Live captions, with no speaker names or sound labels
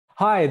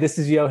Hi, this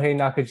is Yohei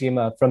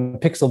Nakajima from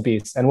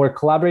PixelBeasts, and we're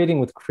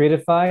collaborating with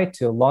Creatify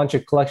to launch a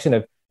collection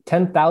of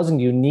 10,000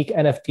 unique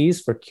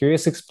NFTs for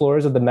curious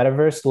explorers of the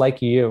metaverse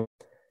like you.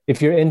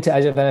 If you're into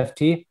Edge of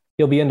NFT,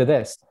 you'll be into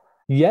this.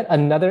 Yet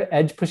another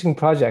edge-pushing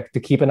project to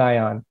keep an eye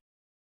on.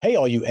 Hey,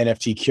 all you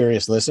NFT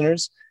curious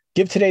listeners.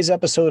 Give today's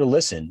episode a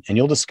listen, and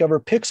you'll discover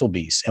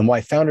PixelBeasts and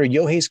why founder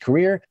Yohei's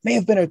career may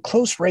have been a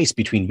close race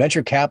between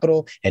venture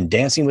capital and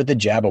dancing with the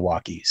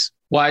Jabberwockies.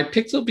 Why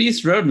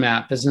PixelBeasts'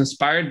 roadmap is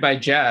inspired by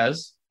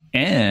jazz.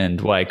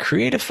 And why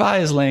Creatify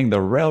is laying the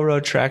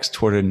railroad tracks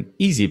toward an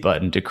easy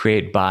button to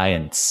create, buy,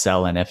 and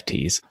sell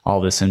NFTs.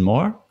 All this and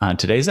more on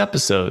today's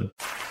episode.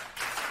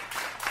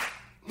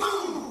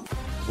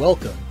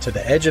 Welcome to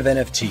the Edge of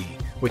NFT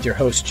with your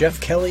hosts Jeff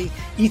Kelly,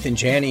 Ethan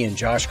Janney, and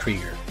Josh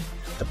Krieger.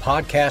 The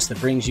podcast that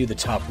brings you the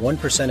top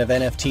 1% of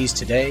NFTs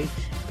today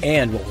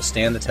and what will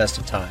stand the test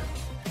of time.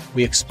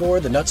 We explore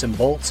the nuts and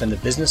bolts and the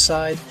business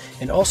side,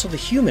 and also the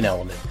human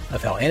element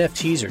of how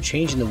NFTs are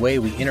changing the way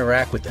we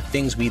interact with the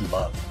things we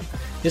love.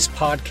 This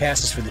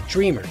podcast is for the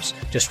dreamers,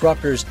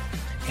 disruptors,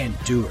 and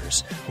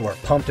doers who are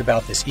pumped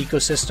about this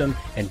ecosystem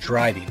and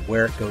driving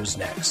where it goes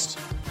next.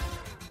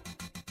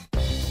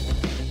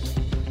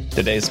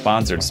 Today's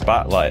sponsored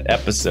Spotlight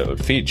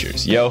episode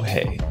features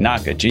Yohei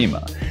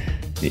Nakajima,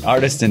 the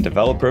artist and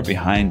developer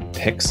behind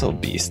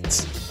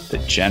PixelBeasts, the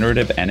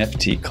generative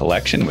NFT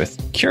collection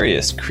with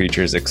curious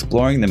creatures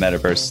exploring the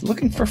metaverse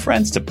looking for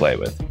friends to play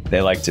with. They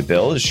like to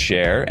build,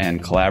 share,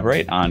 and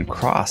collaborate on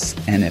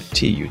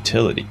cross-NFT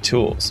utility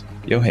tools.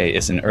 Yohei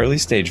is an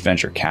early-stage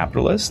venture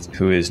capitalist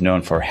who is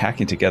known for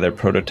hacking together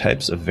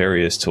prototypes of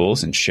various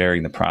tools and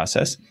sharing the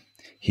process.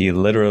 He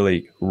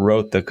literally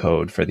wrote the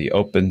code for the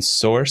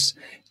open-source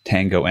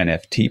Tango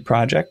NFT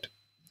project.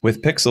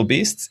 With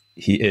PixelBeasts,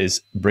 he is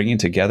bringing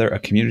together a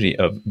community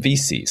of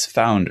VCs,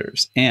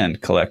 founders,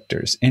 and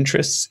collectors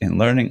interested in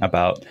learning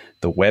about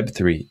the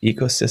Web3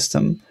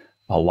 ecosystem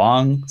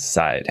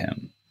alongside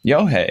him.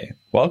 Yohei,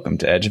 welcome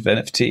to Edge of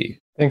NFT.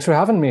 Thanks for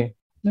having me.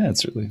 Yeah,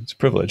 it's a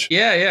privilege.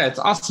 Yeah, it's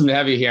awesome to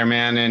have you here,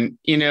 man. And,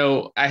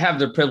 I have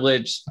the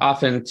privilege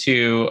often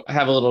to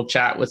have a little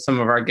chat with some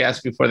of our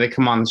guests before they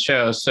come on the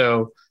show.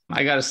 So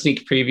I got a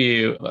sneak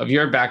preview of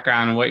your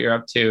background and what you're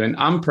up to. And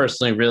I'm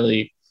personally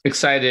really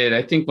excited.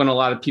 I think when a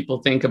lot of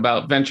people think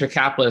about venture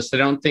capitalists, they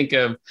don't think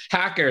of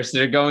hackers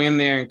that are going in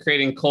there and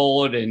creating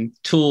code and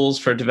tools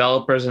for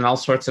developers and all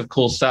sorts of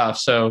cool stuff.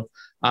 So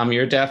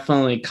you're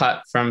definitely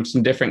cut from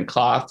some different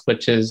cloth,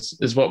 which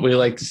is what we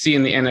like to see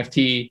in the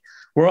NFT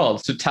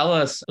world. So tell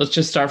us, let's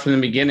just start from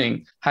the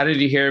beginning. How did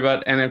you hear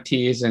about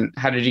NFTs and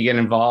how did you get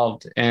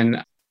involved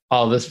in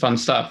all this fun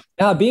stuff?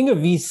 Yeah, being a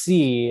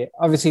VC,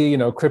 obviously,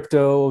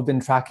 crypto, I've been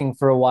tracking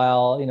for a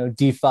while,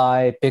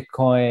 DeFi,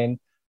 Bitcoin.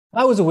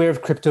 I was aware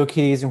of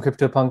CryptoKitties and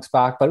CryptoPunks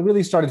back, but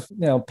really started,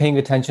 paying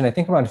attention, I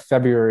think around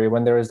February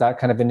when there was that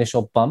kind of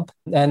initial bump.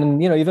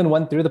 And, even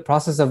went through the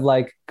process of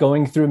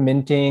going through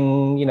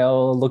minting,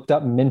 looked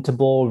up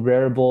Mintable,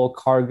 Rarible,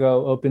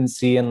 Cargo,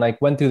 OpenSea, and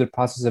went through the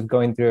process of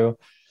going through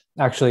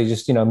actually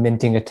just,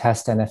 minting a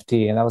test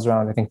NFT. And that was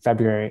around, I think,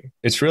 February.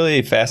 It's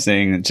really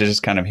fascinating to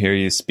just kind of hear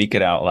you speak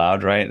it out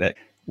loud, right? That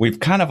we've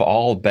kind of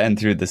all been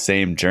through the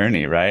same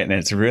journey, right? And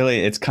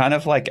it's kind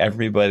of like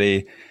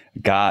everybody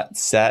got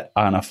set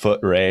on a foot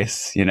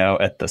race,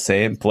 at the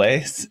same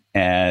place.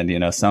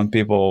 And, some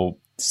people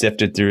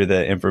sifted through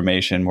the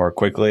information more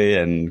quickly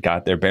and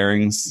got their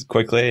bearings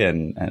quickly.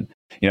 And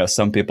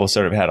some people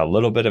sort of had a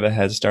little bit of a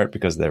head start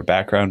because of their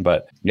background.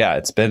 But yeah,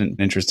 it's been an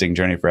interesting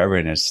journey for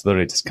everyone. It's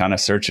literally just kind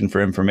of searching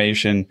for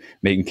information,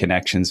 making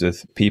connections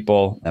with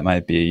people that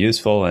might be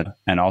useful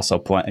and also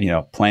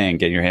playing,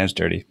 getting your hands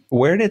dirty.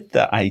 Where did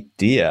the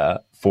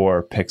idea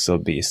for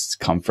PixelBeasts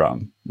come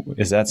from?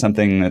 Is that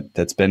something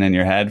that's been in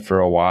your head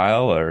for a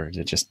while, or did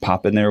it just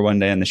pop in there one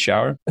day in the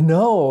shower?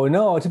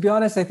 No. To be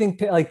honest, I think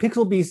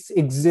PixelBeasts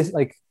exists.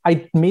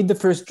 I made the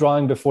first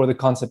drawing before the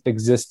concept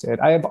existed.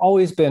 I have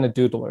always been a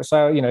doodler.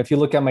 So, if you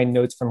look at my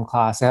notes from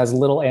class, it has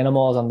little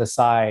animals on the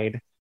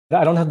side.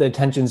 I don't have the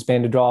attention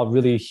span to draw a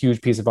really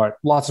huge piece of art.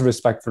 Lots of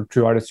respect for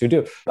true artists who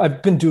do.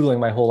 I've been doodling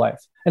my whole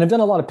life. And I've done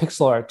a lot of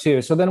pixel art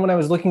too. So then when I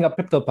was looking up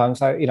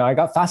CryptoPunks, I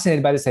got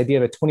fascinated by this idea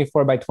of a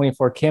 24 by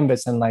 24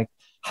 canvas and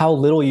how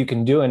little you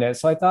can do in it.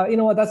 So I thought,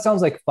 that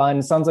sounds like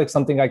fun. Sounds like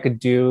something I could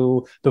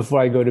do before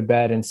I go to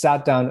bed, and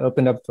sat down,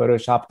 opened up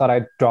Photoshop, thought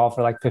I'd draw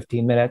for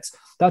 15 minutes.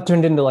 That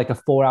turned into a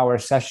 4-hour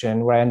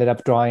session where I ended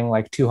up drawing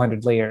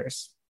 200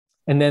 layers.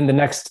 And then the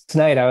next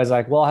night I was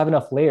like, well, I have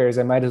enough layers.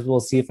 I might as well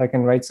see if I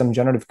can write some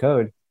generative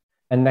code.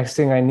 And next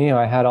thing I knew,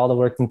 I had all the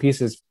working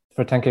pieces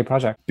for a 10K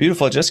project.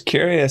 Beautiful. Just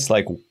curious,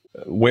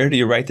 where do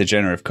you write the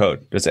generative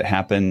code? Does it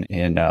happen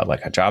in a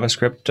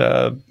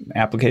JavaScript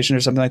application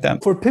or something like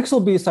that? For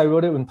PixelBeasts, I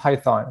wrote it in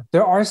Python.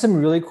 There are some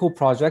really cool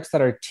projects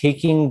that are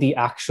taking the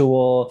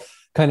actual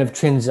kind of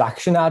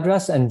transaction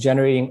address and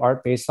generating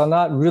art based on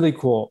that. Really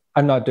cool.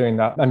 I'm not doing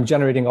that. I'm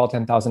generating all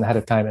 10,000 ahead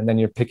of time, and then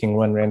you're picking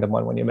one random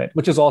one when you mint,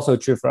 which is also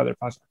true for other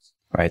projects.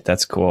 Right.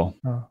 That's cool.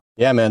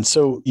 Yeah, man.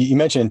 So you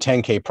mentioned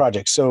 10K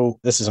projects. So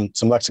this is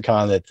some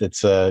lexicon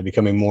that's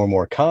becoming more and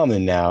more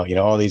common now.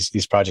 All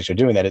these projects are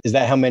doing that. Is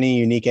that how many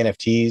unique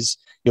NFTs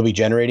you'll be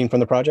generating from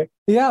the project?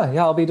 Yeah,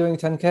 I'll be doing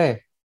 10K.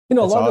 A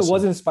lot of it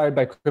was inspired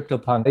by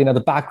CryptoPunk. The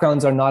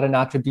backgrounds are not an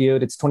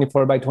attribute. It's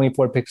 24 by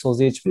 24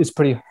 pixels each. It's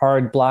pretty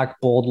hard, black,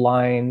 bold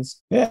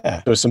lines.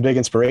 Yeah, there's some big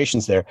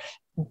inspirations there.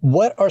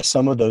 What are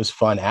some of those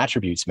fun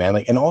attributes, man?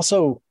 And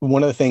also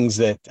one of the things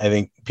that I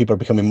think people are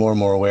becoming more and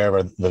more aware of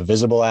are the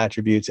visible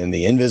attributes and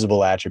the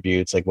invisible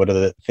attributes. What are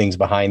the things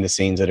behind the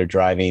scenes that are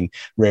driving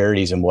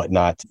rarities and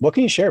whatnot? What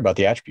can you share about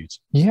the attributes?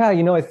 Yeah,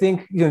 I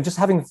think, just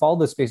having followed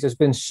the space, there's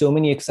been so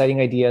many exciting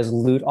ideas.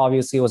 Loot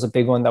obviously was a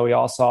big one that we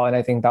all saw. And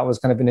I think that was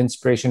kind of an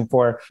inspiration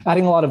for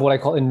adding a lot of what I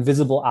call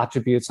invisible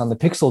attributes on the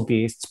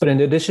PixelBeasts. But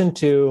in addition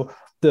to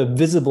the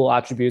visible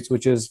attributes,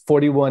 which is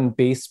 41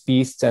 base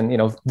beasts and,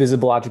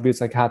 visible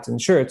attributes like hats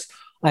and shirts,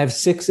 I have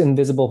 6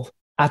 invisible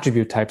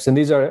attribute types. And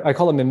I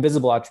call them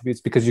invisible attributes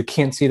because you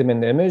can't see them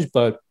in the image,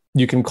 but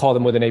you can call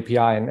them with an API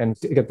and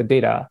get the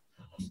data.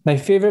 My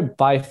favorite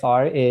by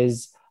far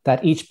is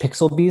that each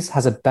pixel beast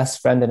has a best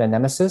friend and a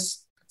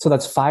nemesis. So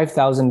that's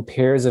 5,000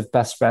 pairs of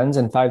best friends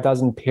and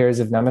 5,000 pairs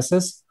of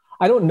nemesis.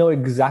 I don't know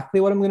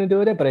exactly what I'm going to do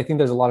with it, but I think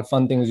there's a lot of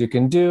fun things you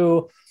can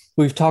do.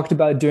 We've talked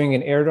about doing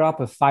an airdrop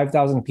of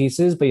 5,000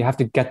 pieces, but you have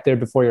to get there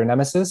before your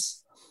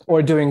nemesis,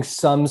 or doing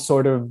some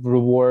sort of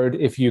reward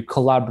if you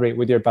collaborate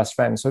with your best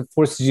friend. So it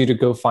forces you to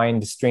go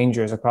find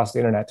strangers across the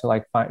internet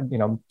to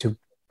find, to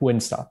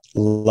win stuff.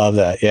 Love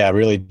that. Yeah, it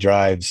really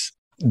drives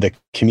the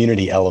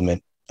community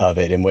element of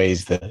it in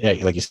ways that, yeah,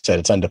 like you said,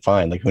 it's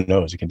undefined. Who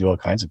knows? You can do all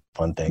kinds of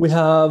fun things. We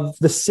have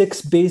the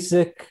 6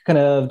 basic kind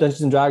of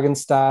Dungeons and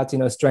Dragons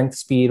stats, strength,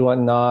 speed,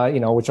 whatnot,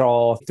 which are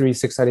all 3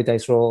 6-sided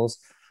dice rolls.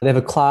 They have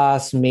a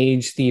class,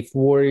 mage, thief,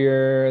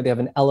 warrior. They have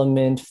an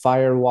element,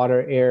 fire,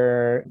 water,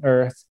 air,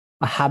 earth.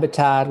 A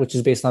habitat, which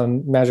is based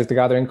on Magic the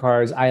Gathering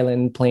cards,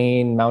 island,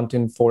 plain,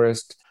 mountain,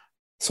 forest,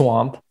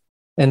 swamp.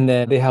 And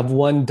then they have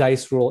 1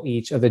 dice roll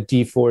each of a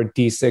D4,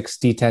 D6,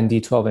 D10,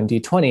 D12, and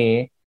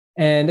D20.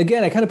 And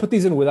again, I kind of put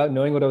these in without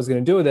knowing what I was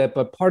going to do with it.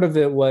 But part of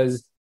it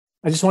was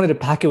I just wanted to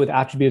pack it with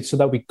attributes so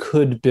that we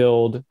could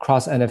build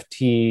cross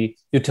NFT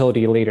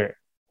utility later.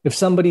 If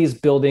somebody's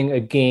building a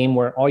game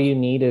where all you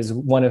need is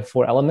 1 of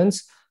 4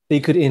 elements, they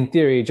could, in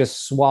theory,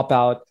 just swap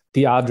out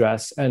the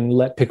address and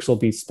let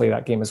PixelBeasts play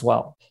that game as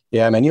well.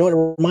 Yeah, man. What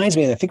it reminds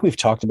me, and I think we've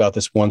talked about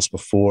this once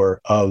before,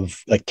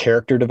 of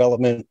character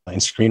development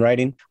and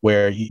screenwriting,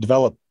 where you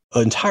develop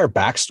an entire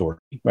backstory,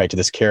 right, to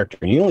this character.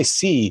 And you only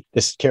see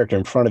this character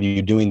in front of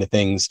you doing the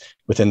things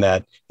within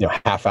that,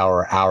 half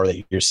hour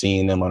that you're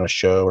seeing them on a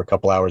show or a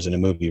couple hours in a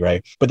movie,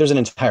 right? But there's an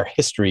entire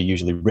history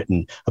usually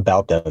written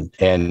about them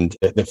and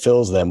that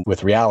fills them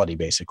with reality,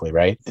 basically,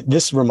 right?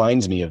 This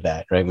reminds me of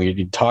that, right? When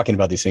you're talking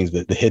about these things,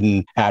 the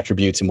hidden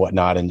attributes and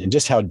whatnot, and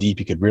just how deep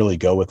you could really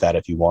go with that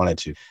if you wanted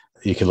to.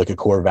 You could look at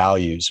core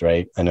values,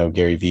 right? I know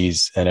Gary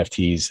V's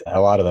NFTs,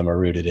 a lot of them are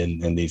rooted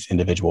in these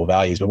individual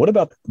values. But what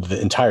about the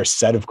entire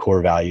set of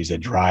core values that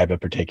drive a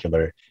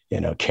particular,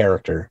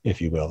 character, if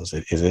you will? Is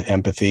it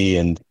empathy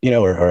and,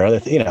 or other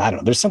things? I don't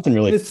know. There's something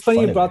really. It's funny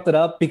you brought that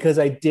up because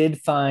I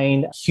did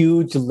find a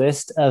huge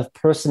list of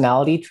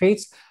personality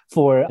traits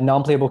for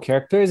non-playable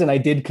characters. And I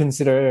did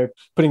consider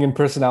putting in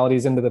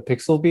personalities into the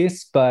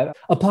PixelBeasts. But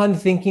upon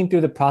thinking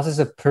through the process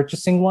of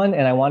purchasing one,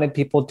 and I wanted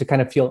people to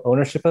kind of feel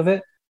ownership of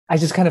it, I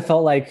just kind of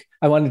felt like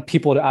I wanted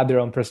people to add their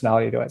own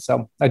personality to it.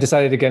 So I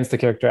decided against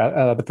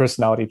the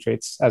personality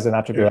traits as an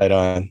attribute. Right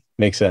on.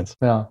 Makes sense.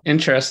 Yeah.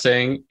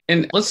 Interesting.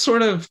 And let's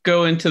sort of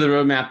go into the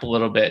roadmap a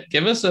little bit.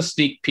 Give us a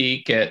sneak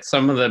peek at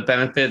some of the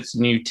benefits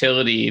and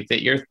utility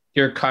that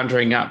you're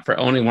conjuring up for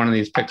owning one of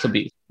these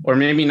PixelBeasts. Or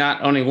maybe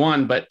not only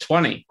 1, but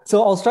 20.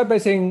 So I'll start by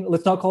saying,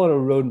 let's not call it a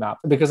roadmap,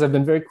 because I've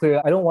been very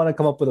clear. I don't want to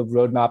come up with a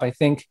roadmap. I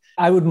think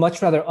I would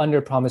much rather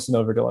under-promise and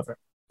over-deliver.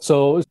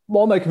 So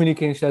all my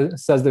communication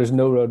says there's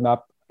no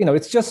roadmap.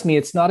 It's just me.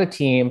 It's not a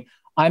team.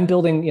 I'm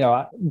building,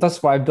 thus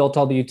far I've built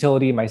all the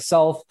utility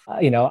myself.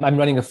 I'm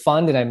running a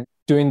fund and I'm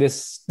doing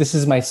this. This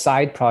is my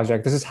side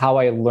project. This is how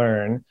I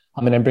learn.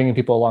 And I'm bringing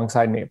people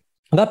alongside me.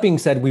 That being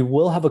said, we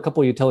will have a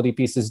couple of utility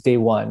pieces day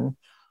one.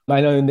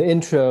 I know in the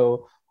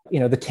intro,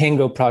 the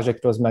Tango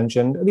project was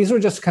mentioned. These were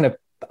just kind of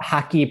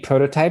hacky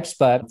prototypes,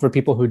 but for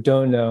people who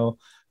don't know,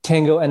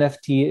 Tango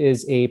NFT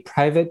is a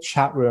private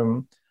chat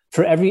room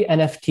for every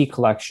NFT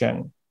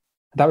collection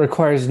that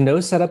requires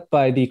no setup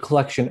by the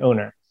collection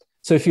owner.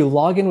 So if you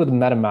log in with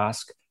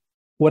MetaMask,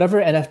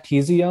 whatever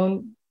NFTs you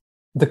own,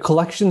 the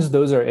collections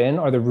those are in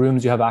are the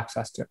rooms you have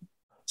access to.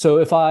 So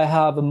if I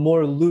have a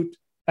more loot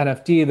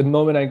NFT, the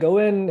moment I go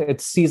in, it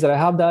sees that I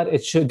have that.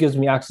 It gives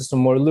me access to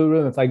more loot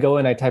room. If I go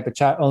in, I type a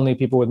chat, only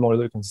people with more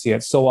loot can see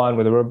it. So on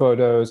with the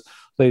Robotos,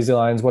 Lazy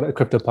Lions,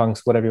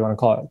 CryptoPunks, whatever you want to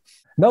call it.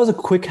 And that was a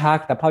quick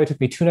hack that probably took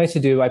me 2 nights to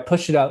do. I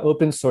pushed it out,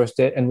 open sourced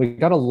it, and we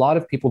got a lot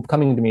of people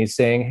coming to me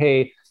saying,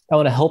 hey, I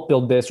want to help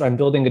build this, or I'm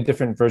building a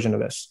different version of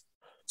this.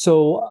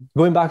 So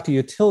going back to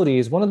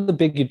utilities, one of the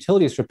big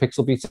utilities for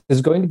PixelBeasts is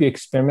going to be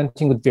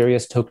experimenting with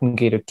various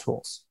token-gated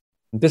tools.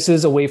 This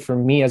is a way for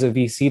me as a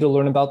VC to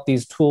learn about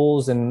these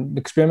tools and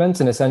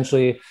experiments. And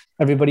essentially,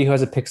 everybody who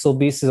has a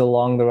PixelBeast is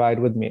along the ride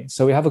with me.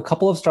 So we have a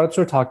couple of startups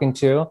we're talking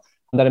to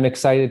that I'm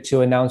excited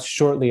to announce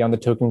shortly on the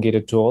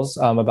token-gated tools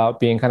about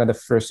being kind of the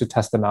first to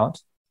test them out.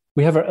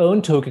 We have our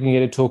own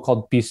token-gated tool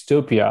called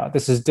Beastopia.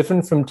 This is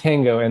different from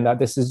Tango in that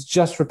this is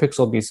just for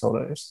PixelBeast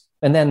holders.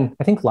 And then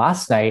I think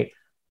last night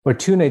or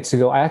 2 nights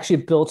ago, I actually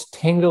built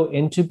Tango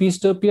into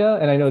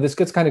Beastopia. And I know this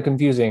gets kind of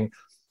confusing,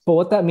 but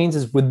what that means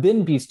is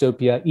within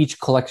Beastopia, each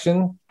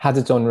collection has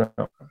its own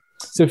room.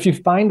 So if you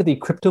find the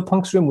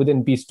CryptoPunks room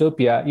within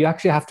Beastopia, you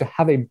actually have to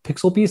have a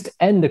PixelBeast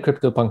and the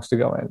CryptoPunks to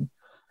go in.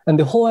 And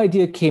the whole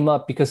idea came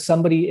up because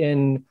somebody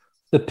in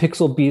the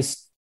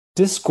PixelBeast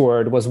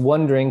Discord was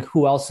wondering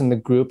who else in the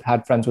group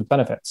had friends with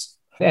benefits.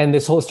 And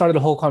this whole started a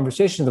whole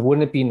conversation of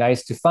wouldn't it be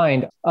nice to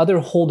find other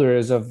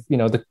holders of,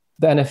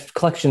 the NFT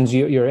collections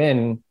you're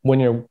in when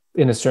you're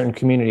in a certain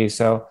community.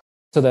 So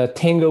the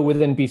Tango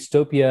within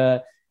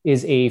Beastopia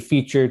is a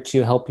feature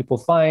to help people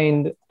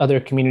find other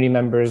community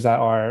members that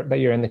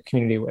you're in the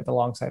community with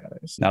alongside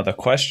others. Now the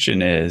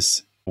question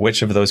is,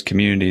 which of those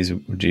communities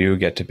do you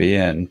get to be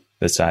in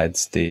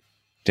besides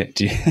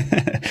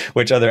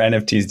which other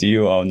NFTs do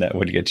you own that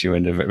would get you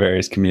into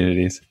various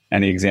communities?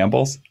 Any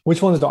examples?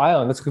 Which ones do I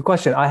own? That's a good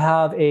question. I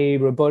have a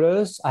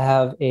Robotos. I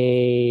have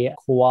a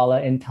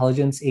Koala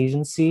Intelligence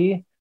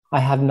Agency. I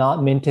have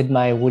not minted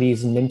my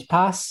Woody's Mint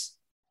Pass.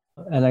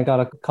 And I got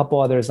a couple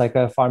others like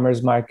a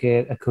Farmer's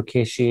Market, a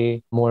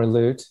Kokeshi, more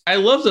loot. I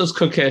love those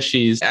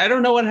Kokeshis. I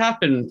don't know what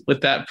happened with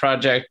that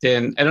project,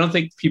 and I don't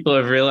think people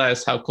have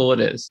realized how cool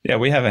it is. Yeah,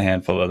 we have a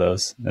handful of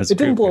those. It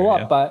didn't blow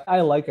up, but I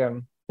like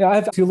them. I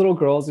have 2 little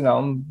girls,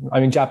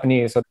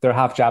 Japanese, so they're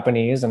half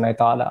Japanese. And I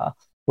thought,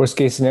 worst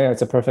case scenario,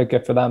 it's a perfect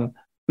gift for them.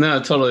 No,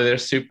 totally. They're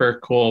super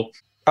cool.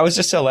 I was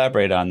just to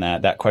elaborate on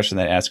that question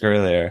that I asked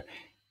earlier.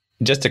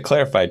 Just to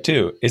clarify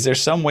too, is there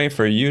some way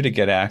for you to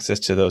get access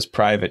to those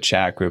private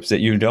chat groups that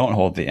you don't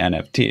hold the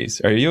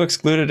NFTs? Are you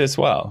excluded as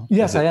well?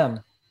 Yes, I am.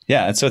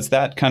 Yeah, and so it's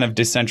that kind of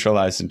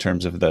decentralized in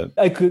terms of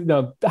I could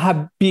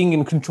being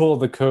in control of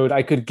the code.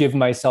 I could give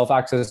myself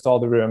access to all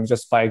the rooms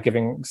just by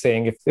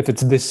saying if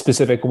it's this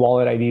specific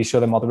wallet ID, show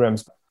them all the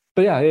rooms.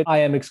 But yeah, I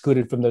am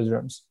excluded from those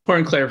rooms.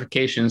 Important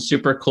clarification,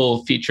 super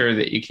cool feature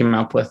that you came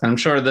up with. I'm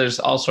sure there's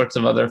all sorts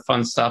of other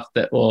fun stuff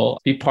that will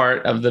be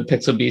part of the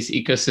PixelBeast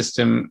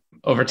ecosystem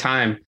over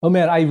time. Oh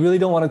man, I really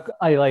don't want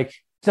to,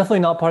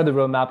 definitely not part of the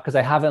roadmap because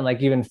I haven't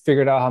even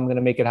figured out how I'm going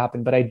to make it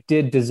happen. But I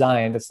did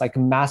design this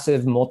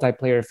massive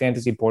multiplayer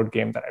fantasy board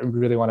game that I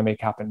really want to make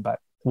happen. But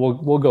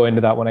we'll go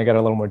into that when I get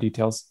a little more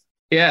details.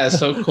 Yeah,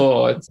 so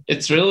cool.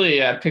 It's really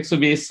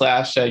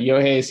PixelBeast /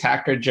 Yohei's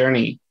hacker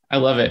journey. I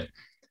love it.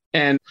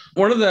 And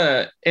one of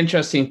the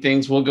interesting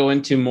things we'll go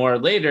into more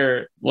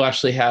later, we'll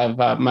actually have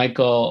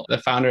Michael, the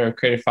founder of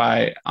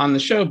Creatify, on the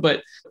show.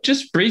 But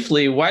just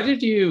briefly, why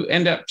did you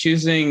end up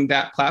choosing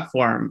that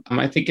platform?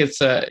 I think it's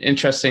an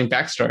interesting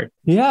backstory.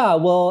 Yeah,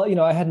 well,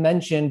 I had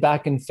mentioned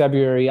back in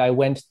February, I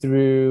went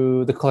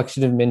through the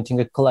collection of minting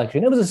a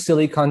collection. It was a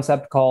silly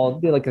concept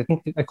called, I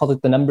think I called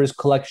it the numbers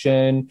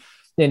collection.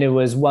 And it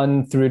was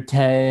 1 through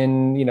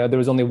 10. There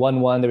was only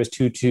 1, there was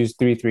 2 2s,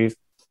 3 3s.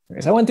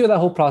 So I went through that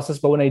whole process,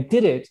 but when I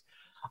did it,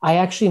 I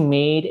actually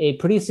made a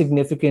pretty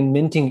significant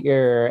minting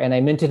error and I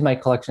minted my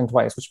collection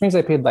twice, which means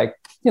I paid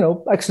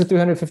extra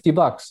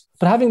 $350.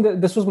 But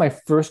this was my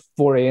first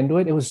foray into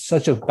it. It was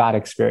such a bad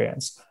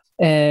experience.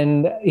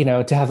 And,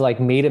 to have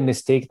made a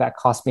mistake that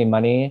cost me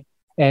money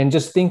and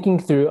just thinking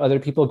through other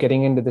people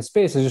getting into the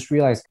space, I just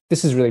realized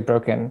this is really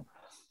broken.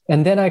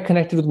 And then I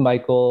connected with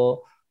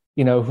Michael,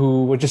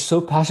 who were just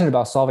so passionate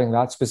about solving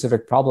that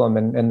specific problem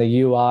and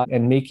the UI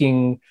and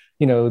making,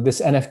 this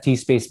NFT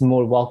space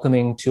more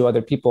welcoming to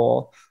other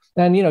people.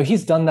 And,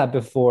 he's done that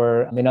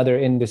before in other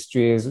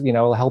industries,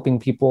 helping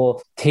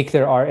people take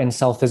their art and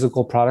sell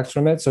physical products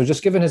from it. So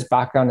just given his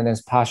background and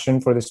his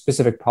passion for the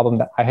specific problem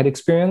that I had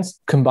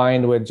experienced,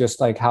 combined with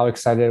just how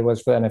excited I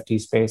was for the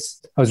NFT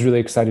space, I was really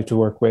excited to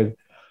work with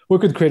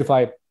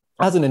Creatify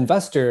as an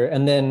investor.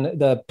 And then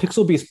the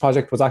PixelBeast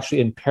project was actually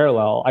in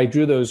parallel. I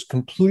drew those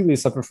completely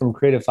separate from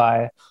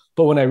Creatify.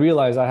 But when I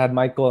realized I had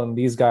Michael and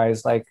these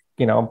guys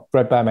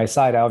right by my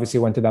side, I obviously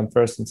went to them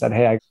first and said,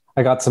 hey,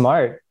 I got some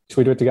art. Should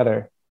we do it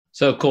together?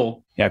 So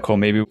cool. Yeah, cool.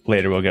 Maybe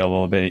later we'll get a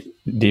little bit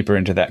deeper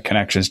into that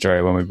connection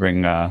story when we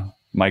bring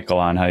Michael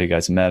on, how you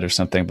guys met or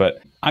something.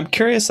 But I'm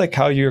curious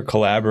how you're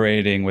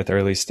collaborating with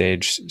early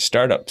stage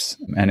startups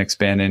and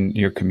expanding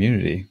your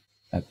community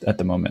at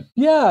the moment.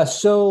 Yeah.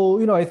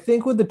 So, I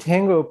think with the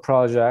Tango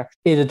project,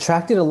 it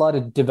attracted a lot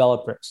of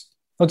developers.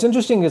 What's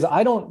interesting is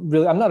I'm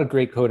not a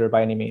great coder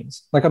by any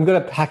means. I'm good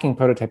at hacking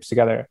prototypes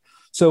together.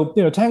 So,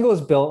 Tango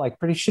is built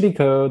pretty shitty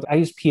code. I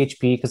use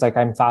PHP because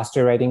I'm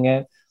faster writing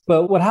it.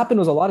 But what happened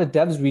was a lot of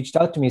devs reached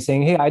out to me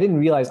saying, hey, I didn't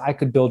realize I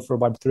could build for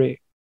Web3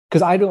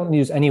 because I don't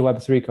use any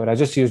Web3 code. I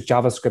just use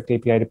JavaScript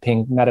API to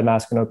ping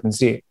MetaMask and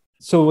OpenSea.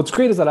 So what's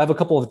great is that I have a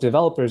couple of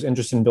developers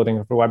interested in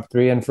building for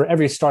Web3. And for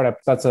every startup,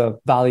 that's a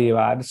value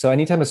add. So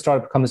anytime a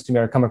startup comes to me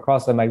or I come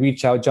across them, I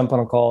reach out, jump on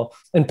a call,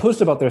 and post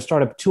about their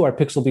startup to our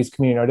PixelBeasts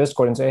community, our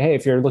Discord, and say, hey,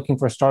 if you're looking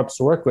for startups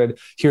to work with,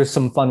 here's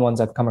some fun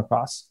ones I've come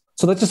across.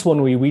 So that's just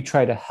one way we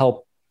try to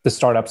help the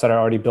startups that are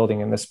already building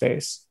in this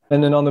space.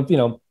 And then on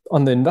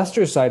the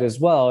investor side as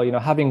well,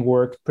 having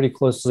worked pretty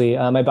closely,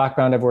 my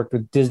background, I've worked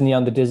with Disney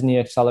on the Disney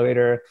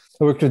Accelerator.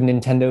 I worked with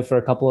Nintendo for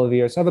a couple of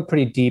years. So I have a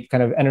pretty deep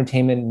kind of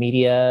entertainment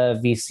media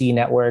VC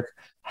network,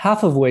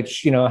 half of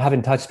which,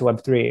 haven't touched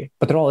Web3,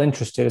 but they're all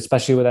interested,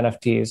 especially with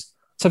NFTs.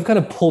 So I've kind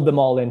of pulled them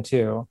all in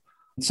too.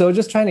 So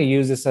just trying to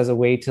use this as a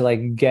way to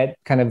like get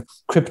kind of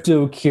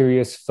crypto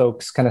curious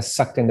folks kind of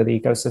sucked into the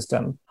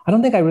ecosystem. I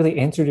don't think I really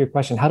answered your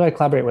question. How do I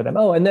collaborate with them?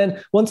 Oh, and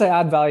then once I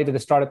add value to the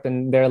startup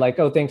and they're like,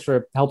 oh, thanks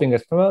for helping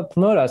us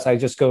promote us, I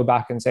just go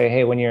back and say,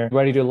 hey, when you're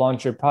ready to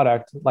launch your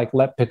product, like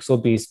let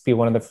PixelBeasts be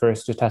one of the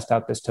first to test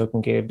out this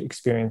token gated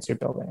experience you're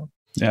building.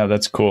 Yeah,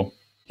 that's cool.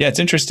 Yeah, it's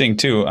interesting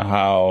too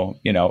how,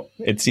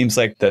 it seems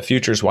like the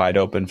future's wide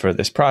open for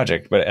this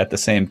project, but at the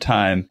same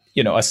time,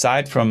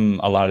 aside from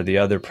a lot of the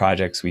other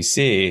projects we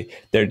see,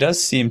 there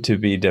does seem to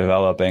be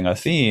developing a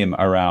theme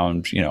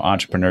around,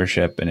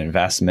 entrepreneurship and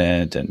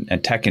investment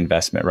and tech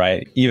investment,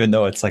 right? Even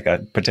though it's like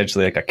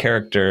potentially like a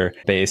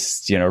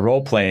character-based,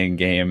 role-playing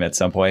game at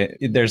some point,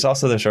 there's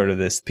also the sort of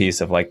this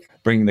piece of like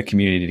bringing the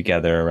community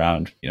together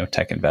around,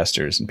 tech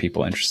investors and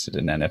people interested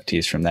in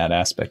NFTs from that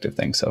aspect of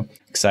things. So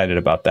excited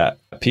about that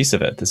piece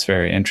of it. That's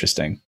very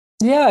interesting.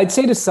 Yeah, I'd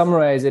say to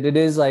summarize it, it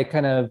is like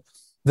kind of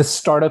the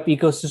startup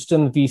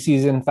ecosystem,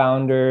 VCs and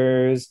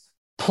founders,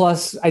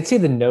 plus I'd say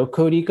the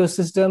no-code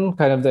ecosystem,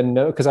 kind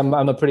of because I'm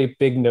a pretty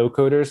big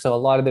no-coder. So a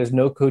lot of there's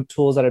no-code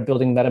tools that are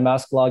building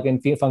MetaMask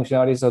login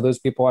functionality. So those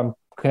people I'm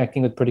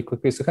connecting with pretty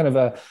quickly. So kind of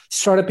a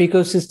startup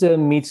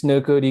ecosystem meets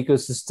no-code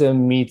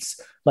ecosystem meets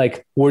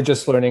like we're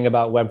just learning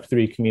about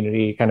Web3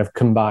 community kind of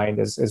combined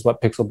is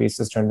what PixelBeasts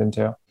has turned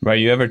into. Right.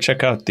 You ever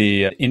check out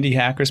the Indie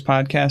Hackers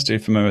podcast? Are you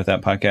familiar with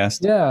that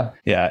podcast? Yeah.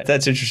 Yeah.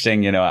 That's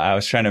interesting. I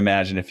was trying to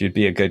imagine if you'd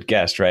be a good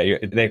guest, right?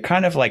 They're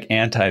kind of like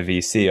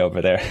anti-VC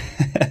over there,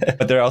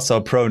 but they're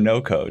also pro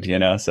no-code,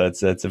 So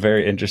it's a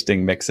very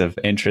interesting mix of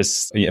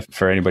interests.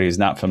 For anybody who's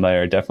not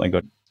familiar, definitely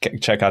go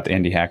check out the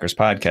Indie Hackers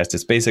podcast.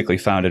 It's basically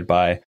founded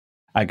by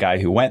a guy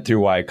who went through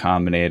Y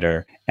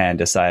Combinator and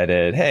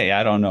decided, hey,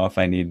 I don't know if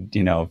I need,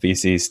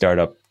 VC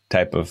startup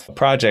type of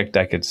project.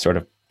 I could sort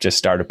of just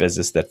start a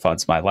business that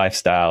funds my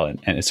lifestyle.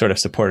 And it sort of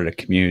supported a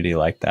community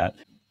like that.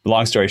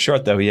 Long story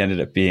short, though, he ended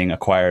up being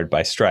acquired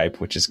by Stripe,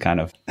 which is kind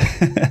of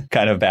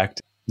back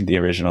to the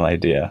original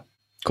idea.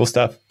 Cool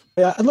stuff.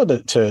 Yeah, I'd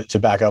love to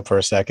back up for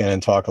a second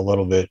and talk a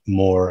little bit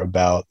more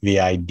about the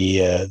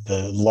idea,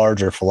 the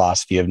larger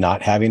philosophy of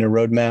not having a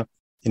roadmap,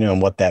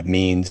 and what that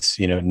means,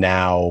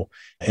 now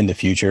in the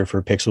future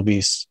for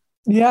PixelBeasts.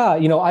 Yeah,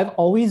 I've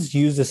always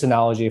used this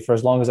analogy for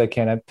as long as I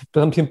can.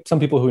 Some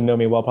people who know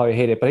me well probably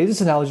hate it, but I use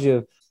this analogy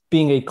of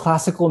being a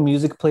classical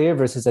music player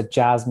versus a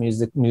jazz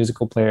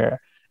musical player.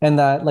 And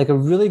that like a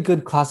really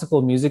good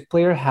classical music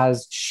player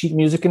has sheet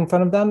music in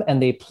front of them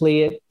and they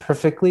play it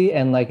perfectly.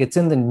 And like it's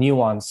in the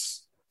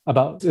nuance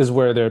about is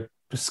where their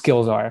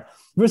skills are.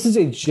 Versus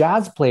a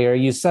jazz player,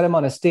 you set him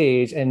on a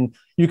stage and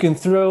you can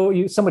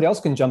somebody else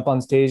can jump on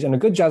stage and a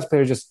good jazz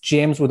player just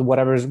jams with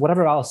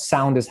whatever else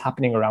sound is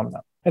happening around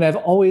them. And I've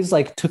always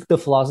like took the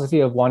philosophy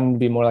of wanting to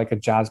be more like a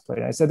jazz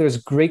player. I said there's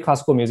great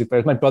classical music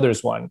players. My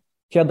brother's one.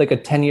 He had like a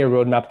 10-year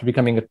roadmap to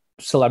becoming a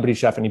celebrity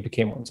chef and he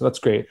became one. So that's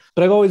great.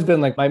 But I've always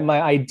been like,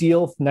 my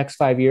ideal next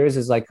 5 years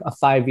is like a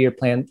 5-year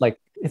plan. Like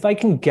if I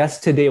can guess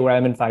today where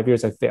I'm in 5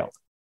 years, I failed.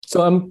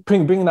 So I'm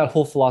bringing that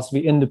whole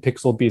philosophy into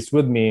PixelBeasts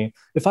with me.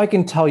 If I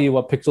can tell you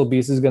what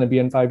PixelBeasts is going to be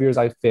in 5 years,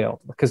 I failed.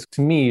 Because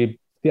to me,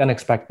 the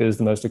unexpected is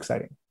the most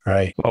exciting.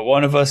 Right. Well,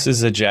 one of us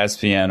is a jazz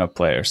piano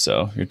player,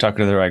 so you're talking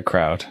to the right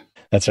crowd.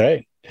 That's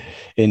right.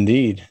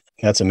 Indeed.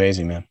 That's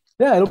amazing, man.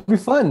 Yeah, it'll be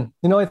fun.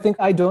 I think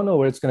I don't know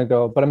where it's going to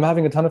go, but I'm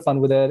having a ton of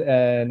fun with it.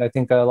 And I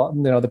think a lot,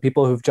 the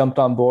people who've jumped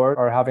on board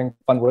are having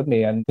fun with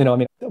me. And,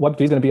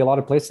 Web3 is going to be a lot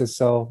of places.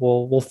 So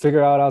we'll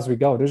figure out as we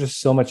go. There's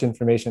just so much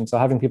information. So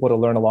having people to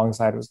learn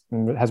alongside has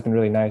been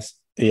really nice.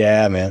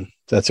 Yeah, man.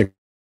 That's a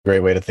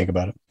great way to think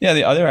about it. Yeah,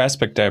 the other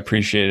aspect I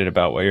appreciated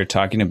about what you're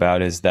talking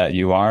about is that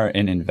you are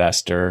an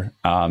investor,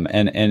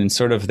 and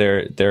sort of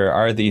there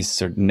are these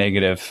sort of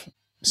negative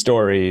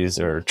stories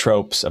or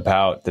tropes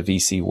about the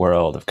VC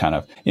world of kind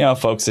of,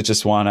 folks that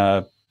just want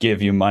to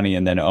give you money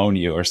and then own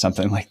you or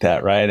something like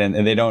that, right?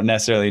 And they don't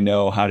necessarily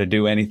know how to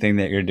do anything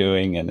that you're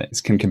doing, and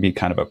it can be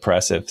kind of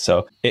oppressive.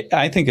 So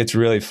I think it's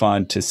really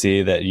fun to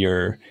see that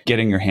you're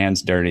getting your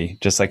hands dirty,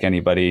 just like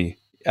anybody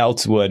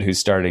else would who's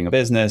starting a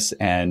business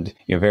and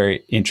you're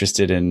very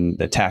interested in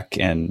the tech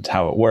and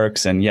how it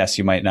works. And yes,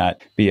 you might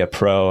not be a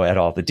pro at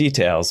all the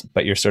details,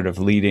 but you're sort of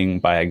leading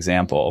by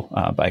example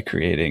by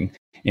creating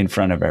in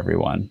front of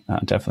everyone.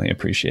 Definitely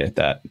appreciate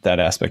that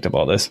aspect of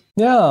all this.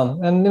 Yeah.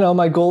 And,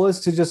 my goal is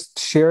to just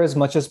share as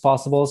much as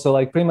possible. So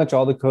like pretty much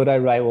all the code I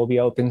write will be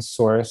open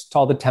sourced.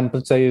 All the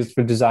templates I use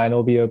for design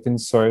will be open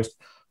sourced.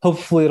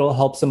 hopefully it'll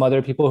help some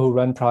other people who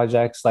run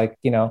projects, like,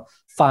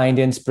 find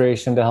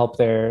inspiration to help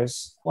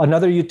theirs.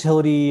 Another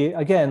utility,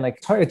 again,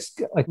 like it's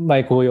like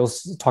Mike, who you'll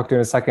talk to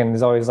in a second,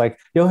 is always like,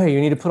 Yohei, you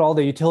need to put all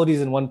the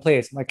utilities in one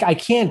place. I'm like, I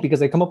can't,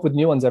 because I come up with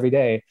new ones every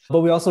day.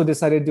 But we also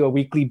decided to do a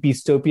weekly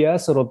Beastopia.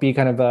 So it'll be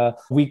kind of a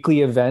weekly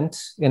event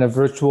in a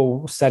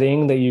virtual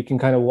setting that you can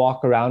kind of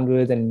walk around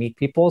with and meet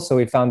people. So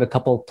we found a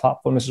couple of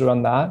platforms to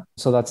run that.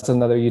 So that's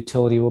another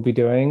utility we'll be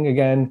doing.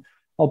 Again,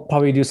 I'll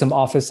probably do some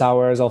office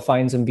hours. I'll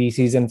find some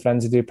VCs and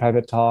friends to do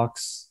private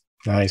talks.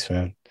 Nice,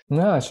 man.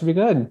 Yeah, it should be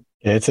good.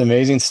 It's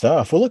amazing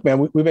stuff. Well, look,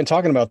 man, we've been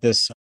talking about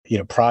this,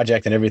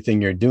 project and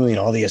everything you're doing,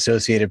 all the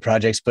associated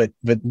projects, but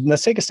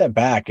let's take a step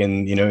back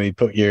and, you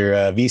put your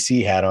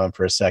VC hat on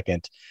for a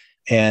second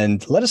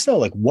and let us know,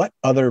 like, what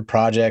other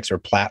projects or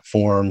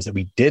platforms that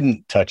we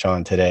didn't touch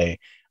on today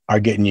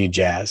are getting you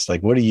jazzed.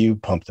 Like, what are you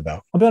pumped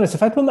about? I'll be honest,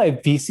 if I put my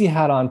VC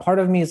hat on, part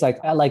of me is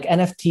like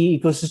NFT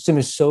ecosystem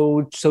is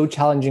so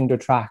challenging to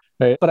track,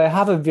 right? But I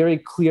have a very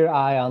clear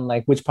eye on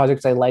like which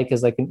projects I like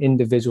as like an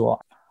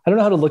individual. I don't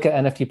know how to look at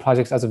NFT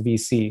projects as a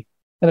VC.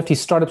 NFT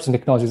startups and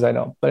technologies I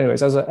know. But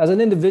anyways, as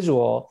an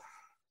individual,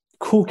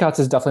 Cool Cats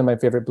is definitely my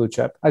favorite blue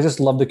chip. I just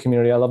love the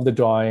community. I love the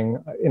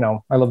drawing.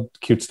 I love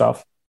cute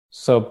stuff.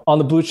 So on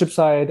the blue chip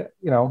side,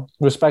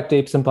 respect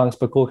Apes and Punks,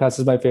 but Cool Cats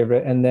is my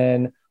favorite. And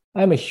then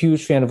I'm a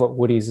huge fan of what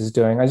Woody's is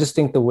doing. I just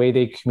think the way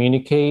they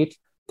communicate,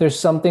 there's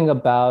something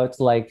about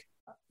like,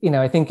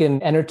 I think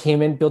in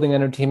entertainment, building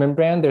an entertainment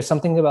brand, there's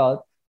something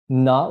about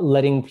not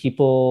letting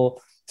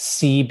people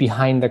see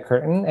behind the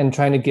curtain and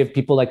trying to give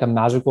people like a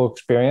magical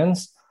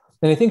experience.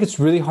 And I think it's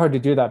really hard to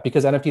do that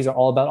because NFTs are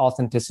all about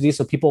authenticity.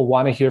 So people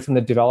want to hear from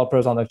the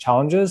developers on the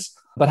challenges.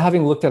 But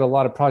having looked at a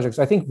lot of projects,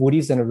 I think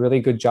Woody's done a really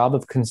good job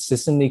of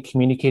consistently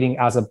communicating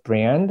as a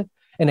brand.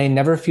 And I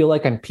never feel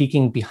like I'm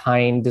peeking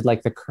behind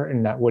like the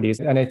curtain at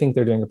Woody's. And I think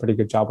they're doing a pretty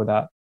good job with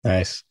that.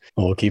 Nice.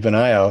 Well, we'll keep an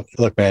eye out.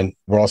 Look, man,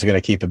 we're also going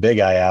to keep a big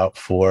eye out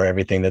for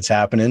everything that's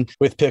happening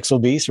with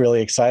PixelBeasts.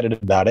 Really excited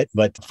about it.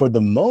 But for the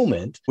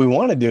moment, what we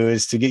want to do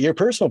is to get your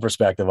personal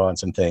perspective on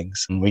some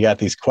things. And we got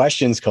these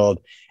questions called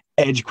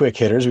Edge Quick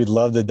Hitters. We'd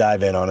love to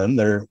dive in on them.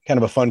 They're kind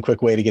of a fun,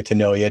 quick way to get to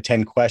know you.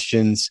 10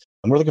 questions.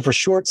 And we're looking for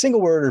short,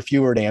 single word or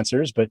few word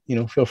answers, but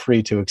feel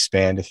free to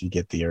expand if you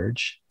get the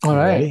urge. All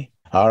right. Ready?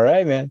 All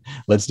right, man.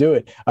 Let's do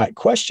it. All right.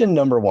 Question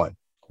number 1.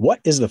 What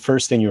is the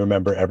first thing you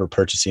remember ever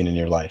purchasing in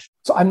your life?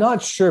 So I'm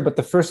not sure, but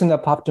the first thing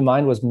that popped to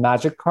mind was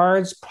Magic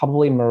cards,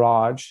 probably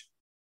Mirage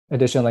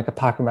edition, like a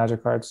pack of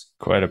Magic cards.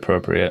 Quite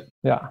appropriate.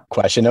 Yeah.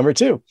 Question number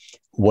 2.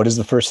 What is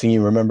the first thing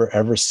you remember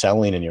ever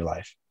selling in your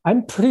life?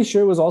 I'm pretty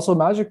sure it was also a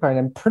Magic card.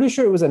 I'm pretty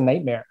sure it was a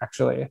nightmare,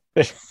 actually.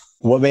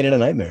 What made it a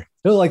nightmare?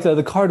 No, like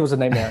the card was a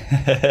nightmare.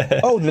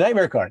 Oh, the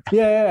nightmare card.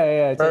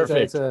 Yeah. Perfect.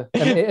 It's a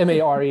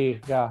MARE.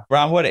 Yeah.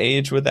 Around what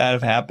age would that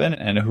have happened,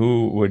 and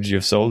who would you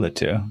have sold it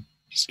to?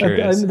 Just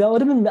curious. That would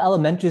have been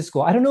elementary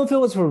school. I don't know if it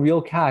was for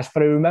real cash,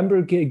 but I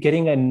remember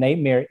getting a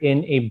nightmare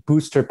in a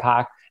booster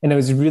pack, and I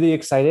was really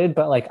excited.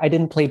 But like I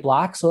didn't play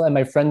black, and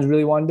my friends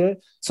really wanted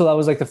it. So that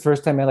was like the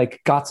first time I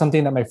like got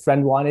something that my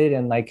friend wanted,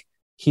 and like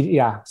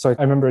So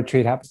I remember a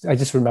trade happened. I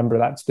just remember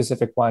that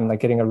specific one, like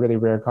getting a really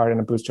rare card in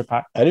a booster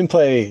pack. I didn't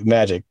play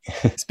Magic.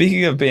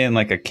 Speaking of being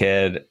like a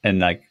kid and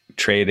like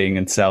trading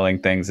and selling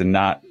things and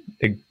not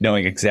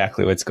knowing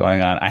exactly what's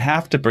going on, I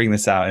have to bring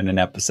this out in an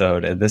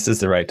episode, and this is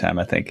the right time,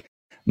 I think.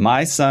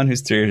 My son,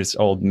 who's 3 years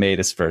old, made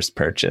his first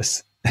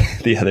purchase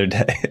the other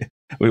day.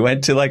 We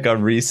went to like a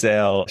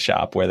resale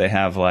shop where they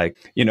have like,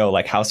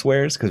 like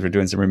housewares, because we're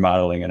doing some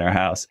remodeling in our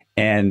house.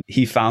 And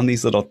he found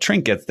these little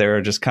trinkets. They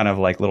were just kind of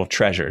like little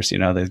treasures,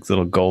 these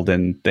little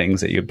golden things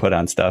that you'd put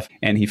on stuff.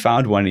 And he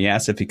found one. And he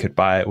asked if he could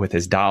buy it with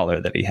his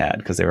dollar that he had,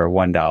 because they were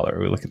 $1.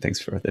 We were looking at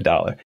things for the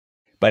dollar.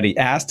 But he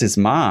asked his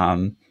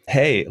mom,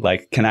 hey,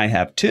 like, can I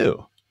have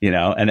 2?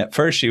 And at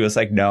first she was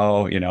like,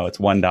 no, it's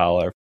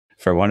 $1.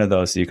 For one of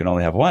those, you can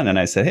only have 1. And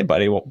I said, hey,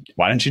 buddy, well,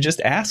 why don't you just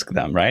ask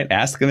them, right?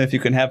 Ask them if you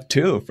can have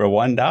 2 for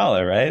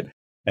 $1, right?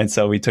 And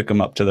so we took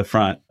him up to the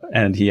front,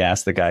 and he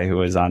asked the guy who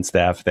was on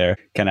staff there,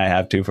 can I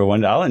have 2 for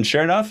 $1? And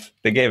sure enough,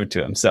 they gave it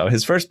to him. So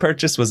his first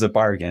purchase was a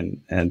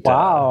bargain. And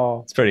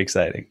wow, it's pretty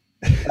exciting.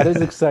 That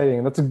is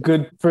exciting. That's a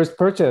good first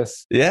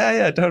purchase.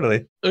 Yeah,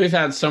 totally. We've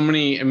had so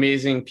many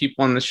amazing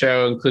people on the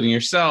show, including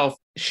yourself,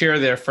 share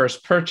their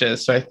first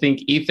purchase. So I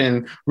think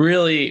Ethan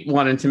really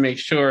wanted to make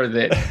sure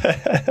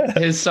that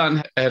his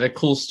son had a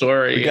cool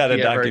story. We got to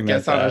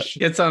document that.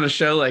 Gets on a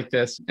show like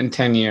this in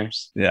 10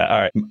 years. Yeah.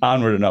 All right.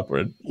 Onward and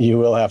upward. You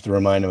will have to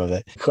remind him of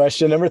it.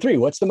 Question number 3.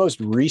 What's the most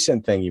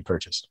recent thing you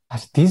purchased?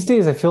 These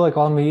days, I feel like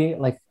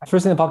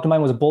first thing that popped to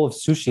mind was a bowl of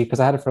sushi, because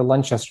I had it for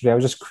lunch yesterday. I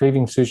was just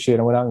craving sushi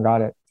and I went out and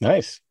got it.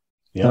 Nice.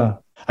 Yeah.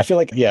 I feel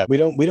like, we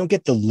don't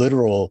get the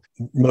literal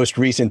most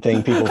recent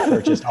thing people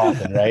purchased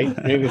often, right?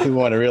 Maybe if we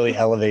want to really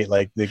elevate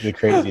like the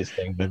craziest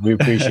thing, but we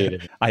appreciate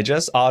it. I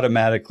just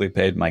automatically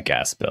paid my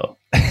gas bill.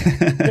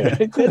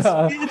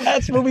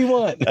 That's what we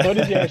want. What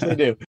did you actually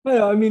do?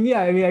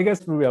 I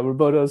guess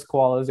Roboto's,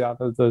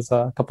 koalas, those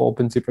couple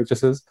OpenSea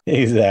purchases.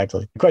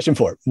 Exactly. Question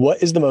 4.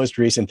 What is the most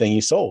recent thing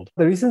you sold?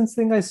 The recent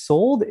thing I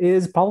sold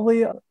is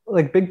probably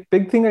like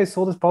big thing I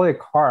sold is probably a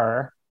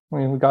car. I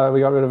mean, we got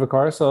rid of a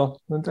car, so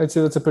I'd say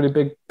that's a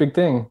pretty big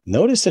thing.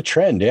 Notice a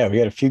trend. Yeah, we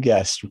had a few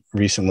guests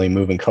recently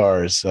moving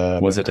cars.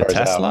 Was it a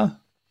Tesla?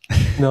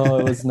 No,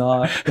 it was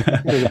not.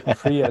 It was a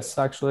Prius,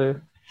 actually.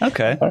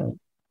 Okay.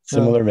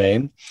 Similar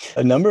vein.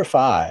 Number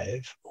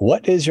 5.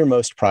 What is your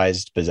most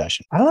prized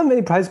possession? I don't have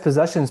many prized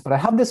possessions, but I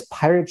have this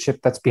pirate ship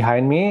that's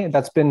behind me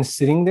that's been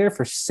sitting there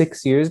for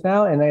 6 years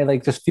now, and I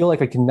just feel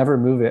like I can never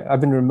move it.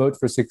 I've been remote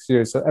for 6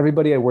 years, so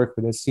everybody I work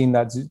with has seen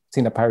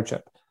a pirate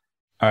ship.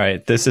 All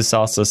right. This is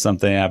also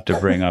something I have to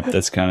bring up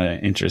that's kind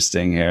of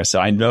interesting here. So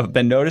I've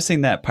been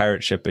noticing that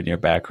pirate ship in your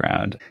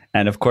background.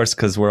 And of course,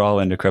 because we're all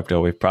into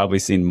crypto, we've probably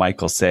seen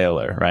Michael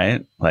Saylor,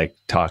 right? Like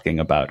talking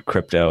about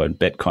crypto and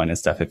Bitcoin and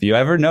stuff. If you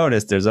ever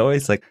notice, there's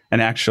always like an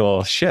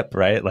actual ship,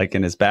 right? Like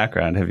in his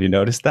background. Have you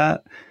noticed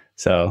that?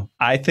 So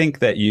I think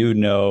that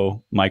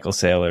Michael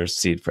Saylor's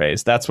seed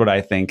phrase. That's what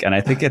I think. And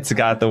I think it's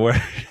got the word,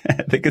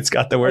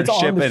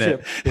 ship in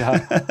it.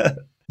 Yeah.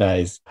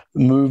 Nice.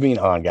 Moving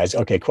on, guys.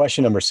 Okay,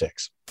 question number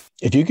 6.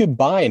 If you could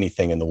buy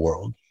anything in the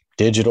world,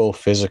 digital,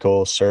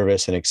 physical,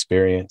 service, and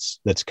experience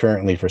that's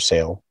currently for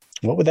sale,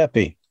 what would that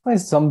be? Probably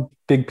some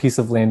big piece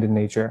of land in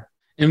nature.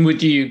 And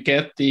would you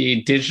get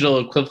the digital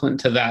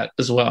equivalent to that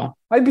as well?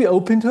 I'd be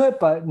open to it,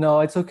 but no,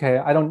 it's okay.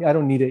 I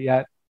don't need it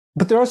yet.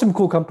 But there are some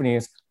cool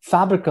companies.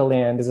 Fabrica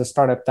Land is a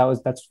startup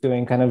that's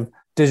doing kind of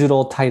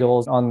digital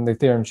titles on the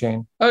Ethereum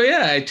chain. Oh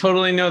yeah, I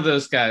totally know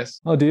those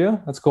guys. Oh, do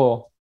you? That's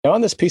cool. Now,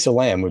 on this piece of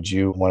land, would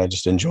you want to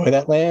just enjoy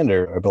that land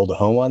or build a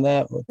home on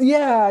that?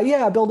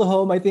 Yeah, build a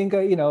home. I think,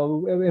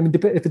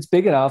 if it's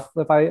big enough,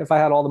 if I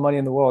had all the money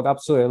in the world,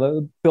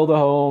 absolutely. Build a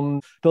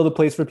home, build a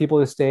place for people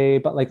to stay,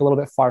 but like a little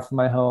bit far from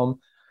my home,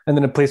 and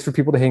then a place for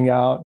people to hang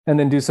out, and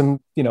then do some,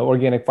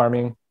 organic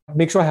farming.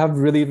 Make sure I have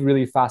really,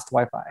 really fast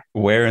Wi-Fi.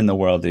 Where in the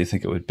world do you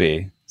think it would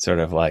be? Sort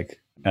of like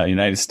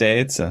United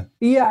States?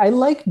 Yeah, I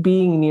like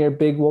being near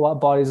big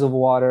bodies of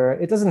water.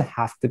 It doesn't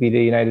have to be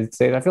the United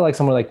States. I feel like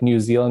somewhere like New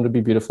Zealand would be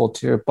beautiful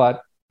too,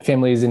 but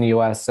family is in the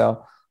US.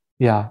 So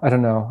yeah, I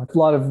don't know. A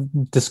lot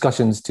of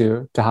discussions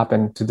to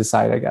happen to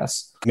decide, I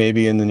guess.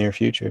 Maybe in the near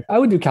future. I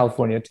would do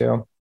California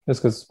too,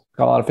 just because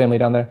got a lot of family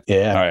down there.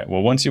 Yeah. All right.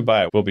 Well, once you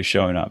buy it, we'll be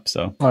showing up.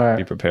 So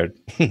Be prepared.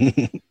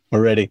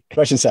 We're ready.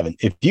 Question 7.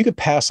 If you could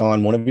pass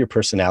on one of your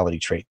personality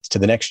traits to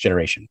the next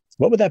generation,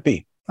 what would that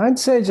be? I'd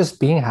say just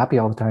being happy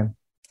all the time.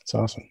 That's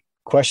awesome.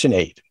 Question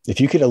 8. If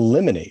you could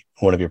eliminate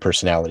one of your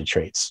personality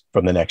traits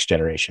from the next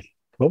generation,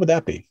 what would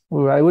that be?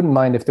 Ooh, I wouldn't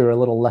mind if they were a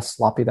little less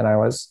sloppy than I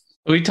was.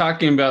 Are we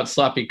talking about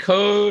sloppy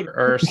code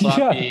or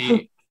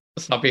sloppy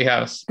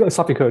house?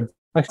 Sloppy code.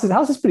 The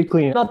house is pretty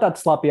clean. Not that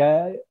sloppy.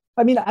 I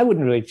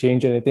wouldn't really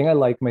change anything. I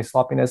like my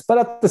sloppiness, but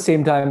at the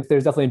same time,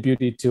 there's definitely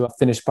beauty to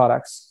finished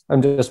products.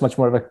 I'm just much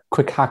more of a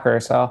quick hacker,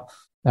 so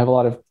I have a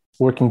lot of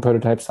working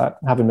prototypes that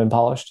haven't been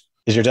polished.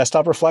 Is your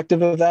desktop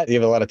reflective of that? Do you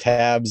have a lot of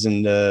tabs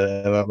and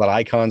a lot of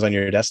icons on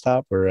your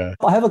desktop? Or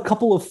I have a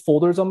couple of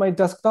folders on my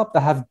desktop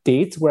that have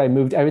dates where I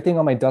moved everything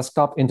on my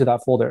desktop into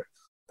that folder.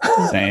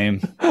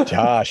 Same.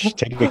 Josh,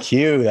 take a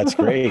cue. That's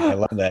great. I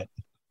love that.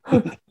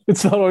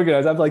 It's not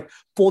organized. I have like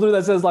folder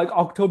that says like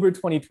October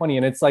 2020,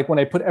 and it's like when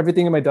I put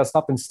everything in my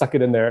desktop and stuck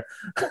it in there.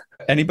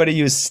 Anybody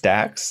use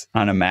Stacks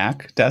on a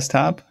Mac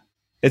desktop?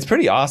 It's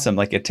pretty awesome.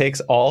 Like it takes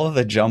all of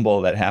the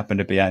jumble that happened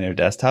to be on your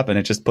desktop and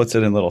it just puts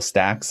it in little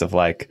stacks of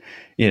like,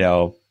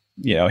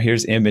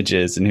 here's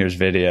images and here's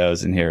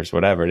videos and here's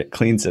whatever. It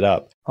cleans it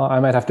up. I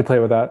might have to play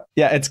with that.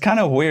 Yeah, it's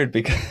kind of weird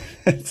because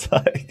it's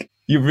like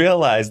you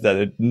realize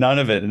that none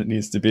of it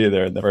needs to be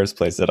there in the first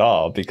place at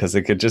all because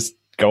it could just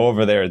go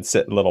over there and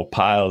sit in little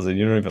piles and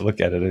you don't even look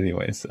at it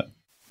anyway. So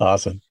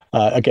awesome.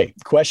 Okay.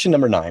 Question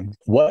number 9.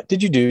 What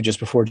did you do just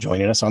before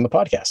joining us on the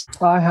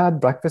podcast? I had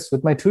breakfast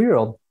with my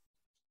 2-year-old.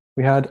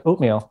 We had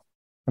oatmeal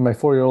and my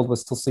 4-year-old was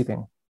still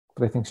sleeping,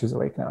 but I think she's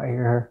awake now. I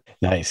hear her.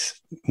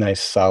 Nice,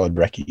 solid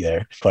brekkie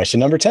there.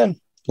 Question number 10.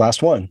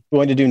 Last one. What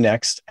are we going to do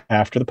next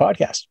after the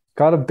podcast?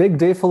 Got a big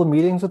day full of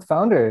meetings with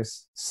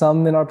founders,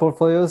 some in our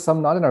portfolio,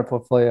 some not in our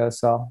portfolio.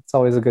 So it's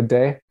always a good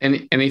day.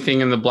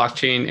 Anything in the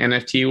blockchain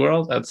NFT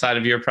world outside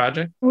of your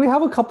project? We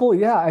have a couple.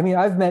 Yeah. I mean,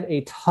 I've met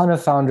a ton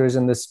of founders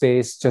in this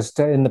space just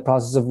in the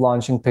process of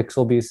launching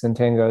PixelBeasts and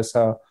Tango.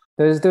 So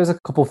there's a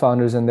couple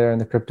founders in there in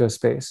the crypto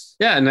space.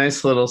 Yeah, a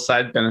nice little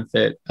side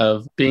benefit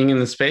of being in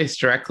the space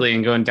directly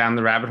and going down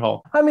the rabbit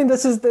hole. I mean,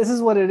 this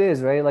is what it is,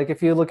 right? Like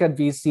if you look at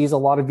VCs, a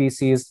lot of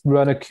VCs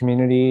run a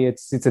community.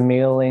 It's a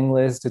mailing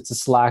list. It's a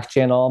Slack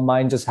channel.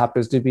 Mine just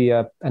happens to be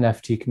a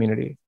NFT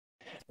community.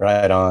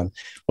 Right on.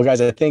 Well,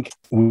 guys, I think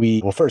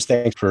first,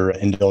 thanks for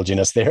indulging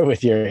us there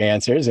with your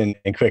answers and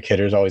quick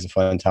hitters. Always a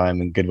fun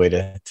time and good way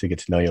to get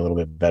to know you a little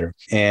bit better.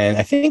 And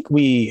I think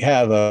we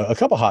have a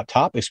couple hot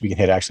topics we can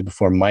hit actually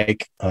before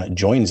Mike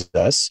joins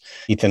us.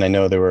 Ethan, I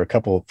know there were a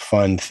couple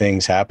fun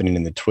things happening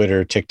in the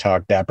Twitter,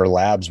 TikTok, Dapper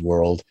Labs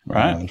world.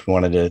 Right. If we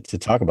wanted to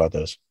talk about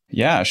those.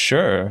 Yeah,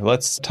 sure.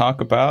 Let's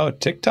talk about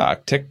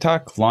TikTok.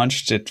 TikTok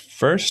launched its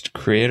first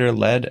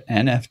creator-led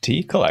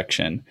NFT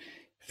collection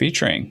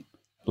featuring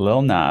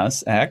Lil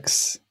Nas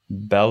X,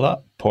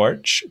 Bella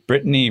Porch,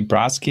 Brittany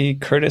Broski,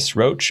 Curtis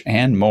Roach,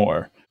 and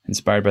more.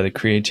 Inspired by the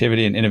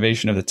creativity and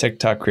innovation of the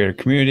TikTok creator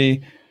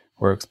community,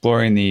 we're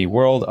exploring the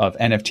world of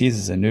NFTs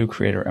as a new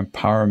creator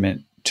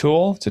empowerment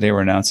tool. Today,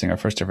 we're announcing our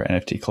first ever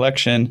NFT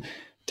collection,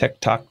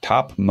 TikTok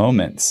Top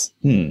Moments.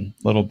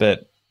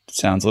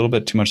 Sounds a little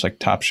bit too much like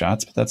Top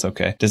Shots, but that's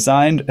okay.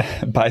 Designed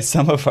by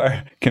some of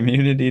our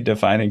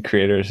community-defining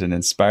creators and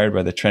inspired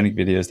by the trending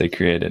videos they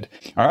created.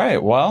 All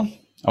right, well,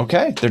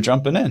 okay, they're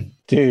jumping in.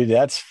 Dude,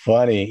 that's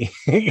funny.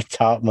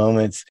 Top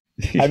moments.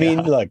 Yeah. I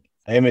mean, look,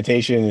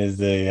 imitation is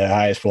the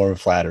highest form of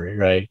flattery,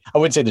 right? I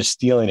wouldn't say they're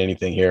stealing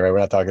anything here, right? We're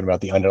not talking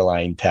about the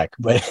underlying tech,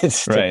 but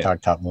it's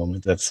TikTok top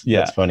moments.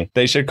 That's funny.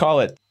 They should call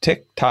it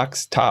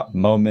TikTok's top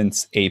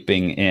moments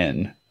aping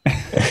in.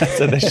 That's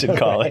what they should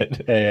call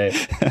it.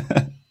 Hey.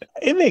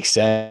 It makes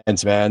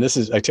sense, man. This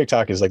is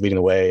TikTok is like leading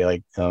the way.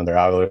 Like their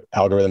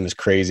algorithm is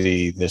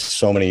crazy. There's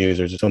so many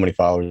users, there's so many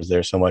followers,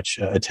 there's so much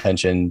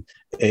attention.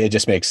 It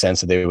just makes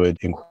sense that they would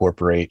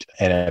incorporate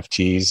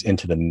NFTs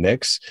into the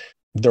mix.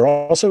 They're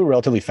also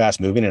relatively fast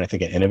moving and I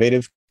think an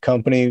innovative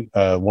company.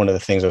 One of the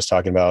things I was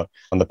talking about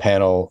on the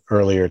panel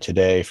earlier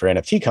today for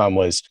NFTCon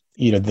was,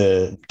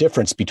 the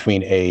difference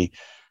between a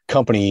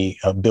company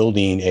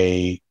building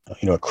a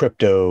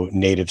crypto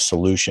native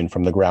solution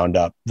from the ground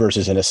up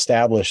versus an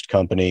established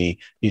company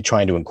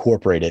trying to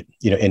incorporate it,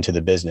 into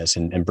the business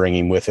and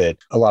bringing with it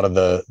a lot of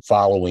the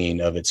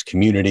following of its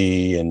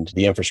community and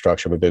the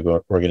infrastructure of a big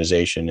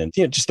organization and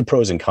just the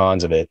pros and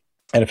cons of it.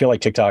 And I feel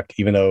like TikTok,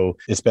 even though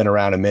it's been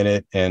around a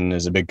minute and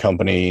is a big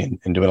company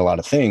and doing a lot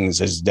of things,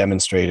 has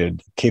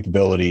demonstrated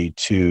capability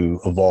to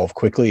evolve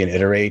quickly and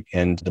iterate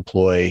and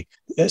deploy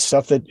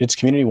stuff that its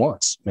community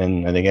wants.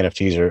 And I think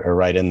NFTs are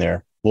right in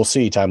there. We'll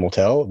see. Time will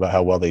tell about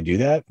how well they do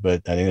that.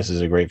 But I think this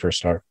is a great first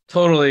start.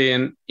 Totally.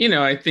 And,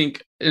 I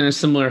think in a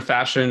similar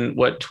fashion,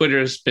 what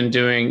Twitter's been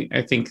doing,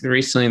 I think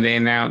recently they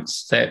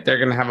announced that they're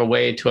going to have a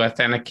way to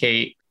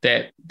authenticate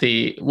that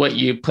what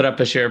you put up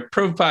as your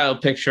profile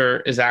picture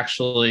is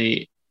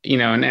actually, an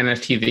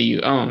NFT that you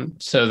own,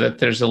 so that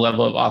there's a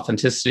level of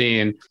authenticity.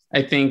 And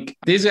I think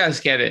these guys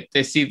get it.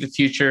 They see the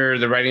future,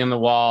 the writing on the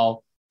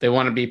wall. They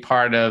want to be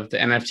part of the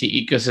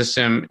NFT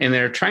ecosystem, and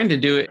they're trying to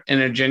do it in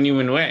a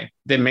genuine way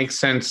that makes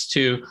sense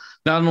to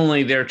not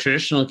only their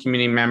traditional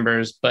community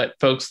members, but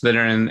folks that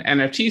are in the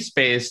NFT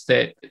space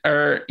that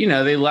are,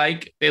 they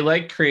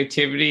like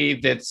creativity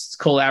that's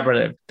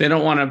collaborative. They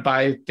don't want to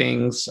buy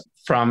things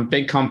from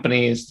big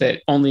companies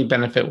that only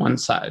benefit one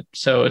side.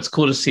 So it's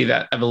cool to see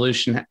that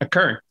evolution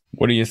occur.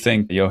 What do you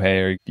think,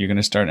 Yohei? Are you going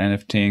to start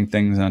NFTing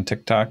things on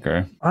TikTok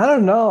or? I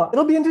don't know.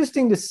 It'll be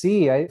interesting to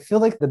see. I feel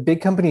like the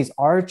big companies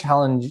are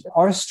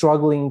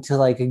struggling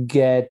to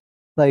get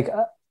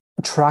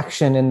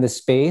traction in the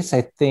space.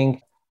 I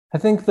think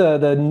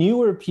the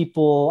newer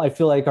people, I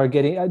feel like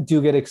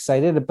do get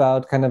excited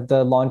about kind of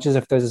the launches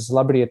if there's a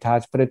celebrity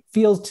attached, but it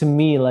feels to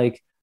me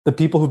like the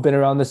people who've been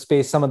around the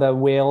space, some of the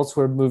whales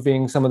who are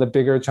moving some of the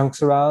bigger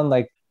chunks around,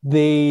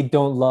 they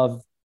don't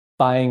love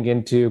buying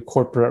into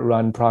corporate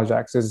run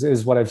projects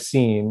is what I've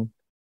seen.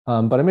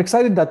 But I'm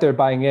excited that they're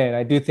buying in.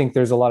 I do think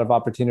there's a lot of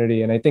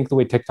opportunity. And I think the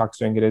way TikTok's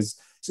doing it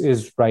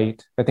is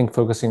right. I think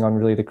focusing on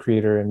really the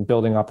creator and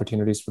building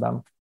opportunities for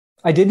them.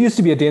 I did used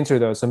to be a dancer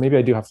though, so maybe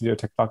I do have to do a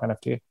TikTok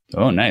NFT.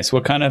 Oh, nice.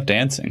 What kind of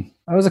dancing?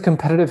 I was a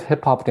competitive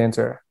hip hop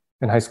dancer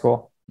in high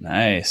school.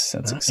 Nice.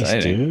 That's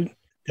exciting.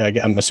 Dude.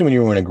 I'm assuming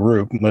you were in a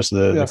group. Most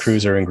of the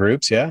crews are in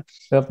groups. Yeah.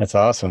 Yep. That's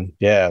awesome.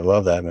 Yeah. I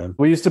love that, man.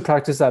 We used to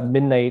practice at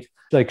midnight,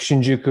 like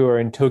Shinjuku or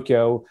in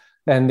Tokyo.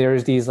 And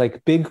there's these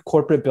big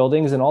corporate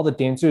buildings and all the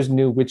dancers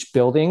knew which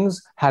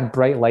buildings had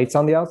bright lights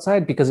on the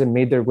outside because it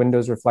made their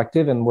windows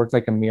reflective and worked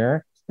like a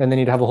mirror. And then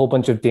you'd have a whole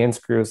bunch of dance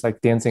crews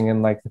dancing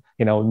in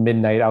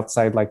midnight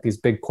outside these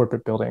big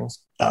corporate buildings.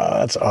 Oh,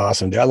 that's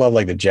awesome. Dude, I love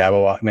the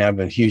Jabberwocky. Man, I've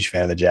been a huge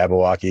fan of the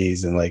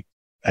Jabberwockies and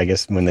I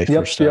guess when they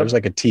first started, it was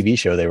a TV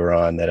show they were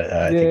on that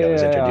I think I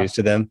was introduced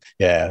to them.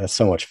 Yeah, that's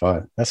so much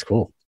fun. That's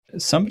cool.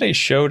 Somebody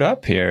showed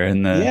up here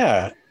in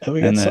the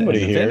we got somebody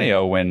here.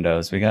 Video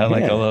windows. We got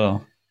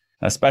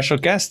a special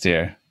guest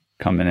here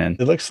coming in.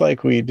 It looks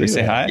like we do. We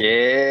say hi.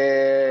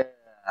 Yeah,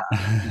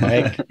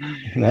 Mike,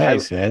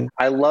 nice man.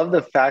 I love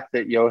the fact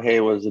that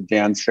Yohei was a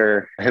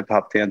dancer, a hip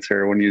hop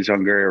dancer when he was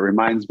younger. It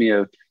reminds me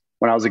of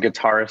when I was a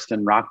guitarist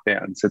in rock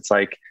bands. It's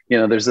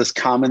there's this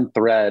common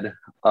thread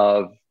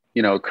of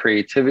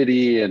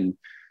creativity and,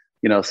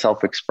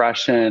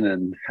 self-expression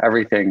and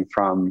everything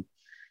from,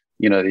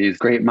 these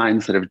great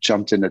minds that have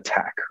jumped into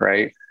tech,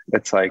 right?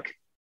 It's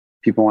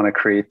people want to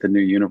create the new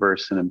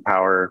universe and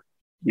empower,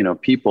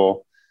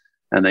 people.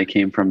 and they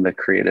came from the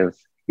creative,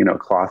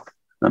 cloth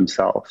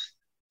themselves.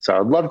 So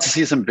I'd love to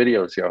see some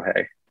videos,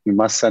 Yohei. You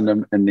must send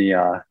them in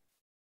the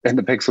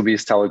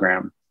PixelBeasts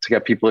Telegram to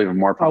get people even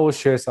more. I will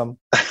share some.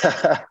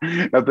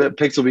 The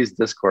PixelBeasts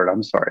Discord.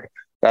 I'm sorry.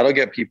 That'll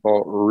get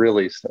people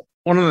really sick.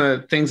 One of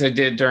the things I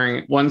did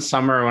during one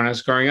summer when I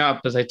was growing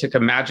up is I took a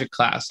magic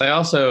class. I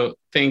also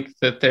think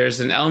that there's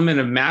an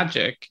element of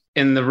magic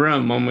in the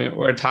room when we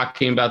were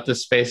talking about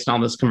this space and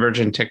all this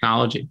convergent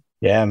technology.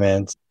 Yeah,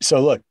 man.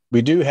 So look,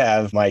 we do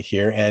have Mike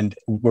here, and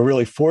we're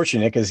really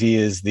fortunate because he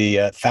is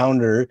the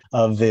founder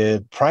of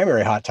the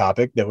primary hot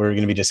topic that we're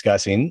going to be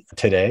discussing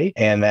today,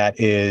 and that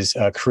is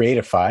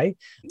Creatify.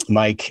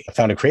 Mike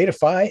founded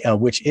Creatify,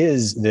 which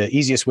is the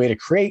easiest way to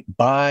create,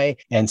 buy,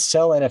 and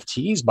sell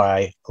NFTs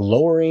by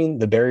lowering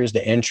the barriers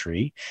to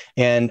entry.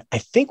 And I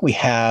think we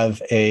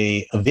have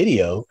a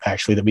video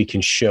actually that we can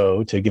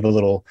show to give a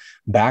little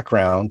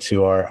background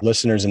to our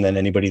listeners and then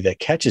anybody that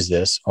catches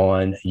this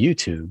on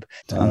YouTube.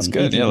 Sounds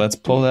good. Yeah, let's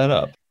pull that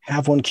up.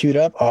 Have one queued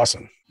up.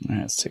 Awesome. All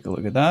right, let's take a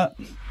look at that.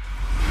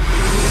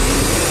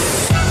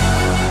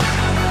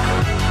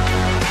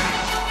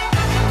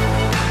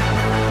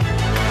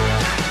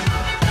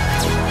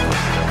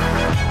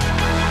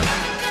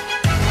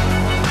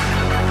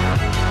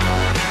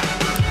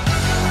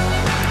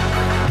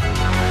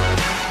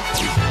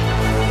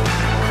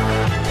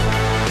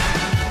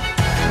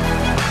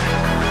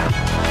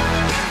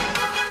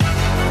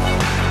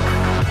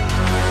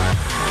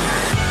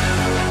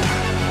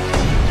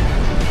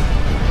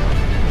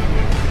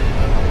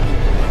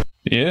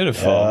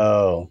 Beautiful.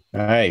 Oh,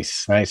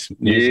 nice.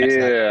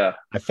 Yeah.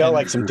 I felt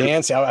like some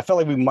dancing. I felt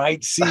like we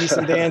might see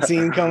some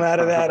dancing come out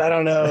of that. I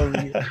don't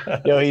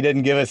know. He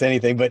didn't give us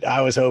anything, but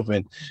I was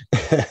hoping.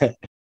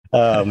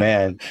 Oh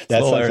man,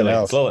 that's something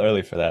else. It's a little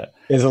early for that.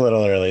 It's a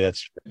little early. That's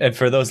true. And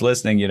for those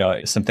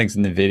listening, some things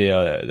in the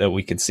video that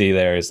we could see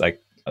there is like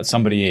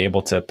somebody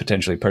able to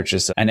potentially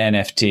purchase an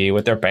NFT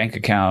with their bank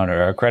account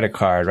or a credit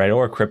card, right?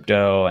 Or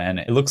crypto. And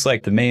it looks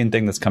like the main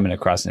thing that's coming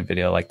across in a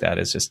video like that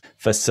is just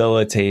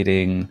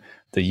facilitating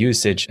the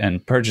usage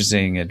and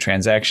purchasing and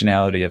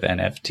transactionality of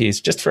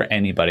NFTs just for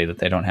anybody, that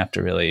they don't have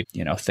to really,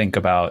 think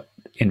about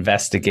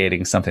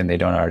investigating something they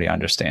don't already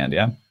understand.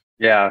 Yeah.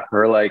 Yeah.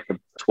 Or like a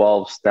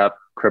 12-step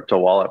crypto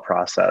wallet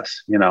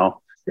process,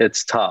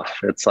 it's tough.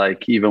 It's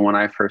like, even when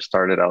I first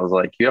started, I was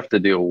like, you have to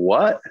do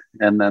what?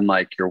 And then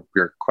like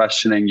you're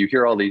questioning, you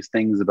hear all these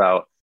things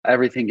about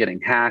everything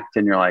getting hacked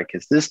and you're like,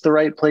 is this the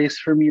right place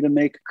for me to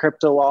make a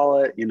crypto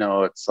wallet?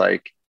 It's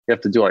like, you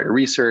have to do all your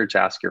research,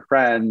 ask your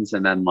friends.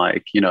 And then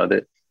like,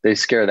 that they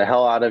scare the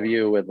hell out of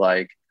you with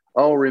like,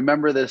 oh,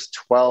 remember this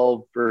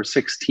 12 or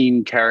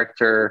 16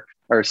 character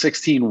or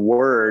 16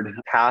 word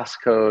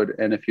passcode.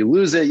 And if you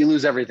lose it, you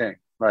lose everything.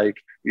 Like,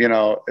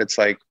 it's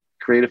like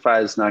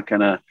Creatify is not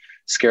going to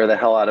scare the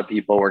hell out of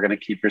people. We're going to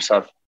keep your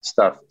stuff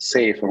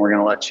safe, and we're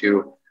going to let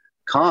you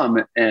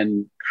come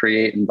and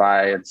create and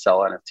buy and sell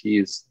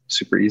NFTs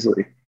super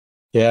easily.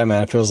 Yeah,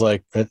 man, it feels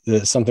like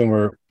it's something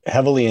we're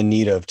heavily in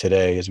need of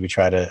today as we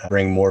try to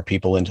bring more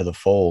people into the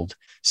fold.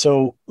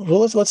 So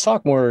let's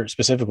talk more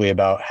specifically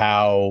about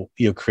how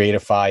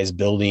Creatify is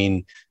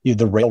building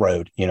the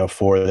railroad,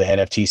 for the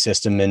NFT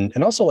system,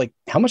 and also like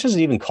how much does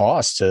it even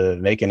cost to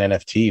make an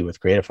NFT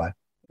with Creatify?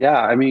 Yeah,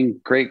 I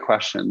mean, great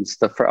questions.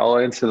 I'll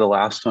answer the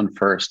last one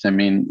first. I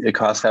mean, it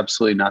costs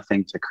absolutely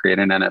nothing to create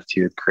an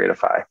NFT with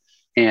Creatify.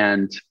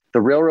 And the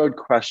railroad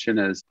question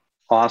is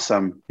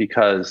awesome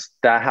because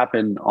that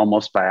happened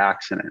almost by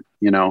accident.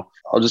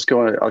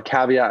 I'll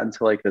caveat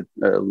into like a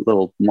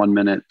little 1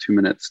 minute, 2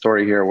 minute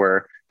story here,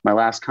 where my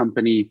last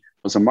company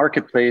was a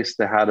marketplace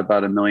that had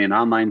about 1 million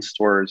online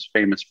stores,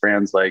 famous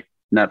brands like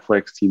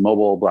Netflix,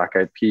 T-Mobile, Black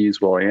Eyed Peas,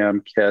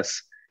 Will.i.am,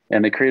 Kiss,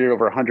 and they created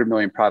over 100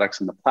 million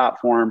products in the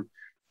platform.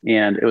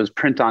 And it was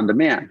print on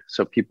demand.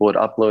 So people would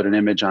upload an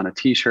image on a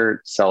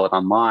t-shirt, sell it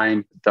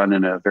online, done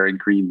in a very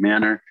green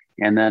manner.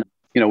 And then,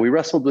 we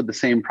wrestled with the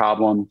same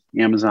problem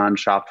Amazon,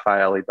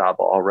 Shopify,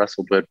 Alibaba all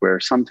wrestled with, where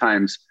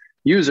sometimes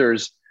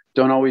users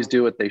don't always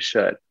do what they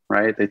should,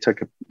 right? They took,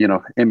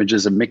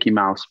 images of Mickey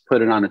Mouse,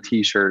 put it on a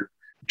t-shirt,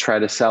 try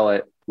to sell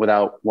it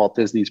without Walt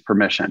Disney's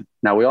permission.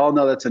 Now, we all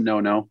know that's a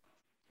no-no.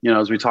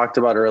 As we talked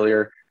about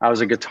earlier, I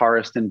was a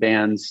guitarist in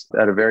bands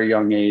at a very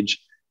young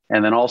age,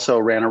 and then also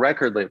ran a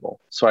record label.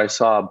 So I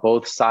saw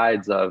both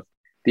sides of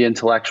the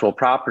intellectual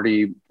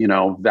property,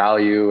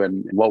 value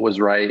and what was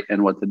right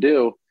and what to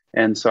do.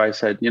 And so I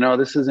said,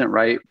 this isn't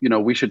right.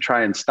 We should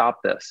try and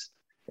stop this.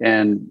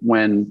 And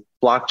when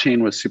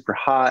blockchain was super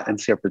hot in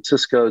San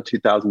Francisco,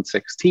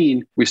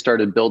 2016, we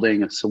started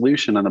building a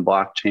solution on the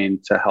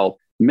blockchain to help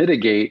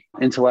mitigate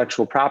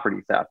intellectual property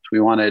theft. We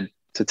wanted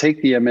to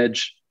take the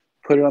image,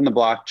 put it on the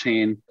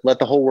blockchain, let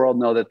the whole world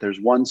know that there's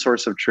one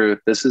source of truth.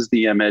 This is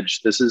the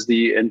image. This is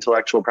the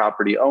intellectual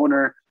property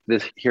owner.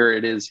 Here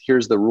it is.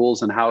 Here's the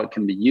rules and how it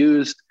can be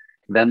used.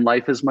 Then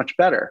life is much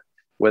better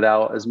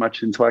without as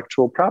much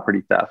intellectual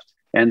property theft.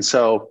 And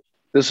so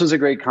this was a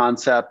great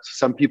concept.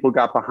 Some people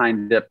got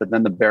behind it, but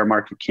then the bear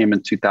market came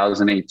in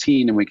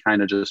 2018 and we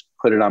kind of just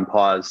put it on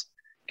pause,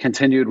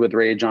 continued with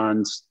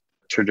Rajon's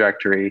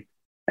trajectory.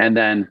 And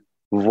then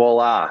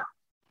voila,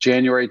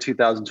 January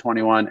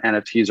 2021,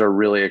 NFTs are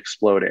really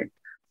exploding.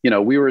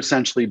 We were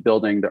essentially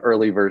building the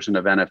early version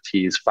of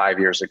NFTs 5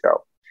 years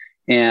ago.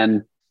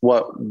 And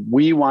what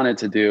we wanted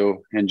to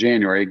do in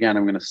January, again,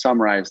 I'm going to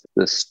summarize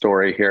this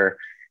story here,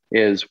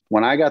 is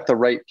when I got the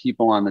right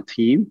people on the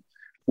team,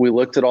 we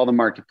looked at all the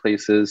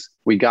marketplaces,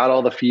 we got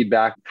all the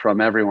feedback from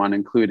everyone,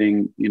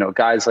 including,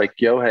 guys like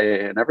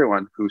Yohei and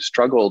everyone who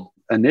struggled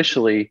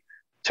initially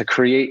to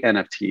create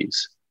NFTs,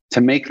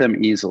 to make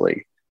them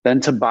easily, then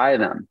to buy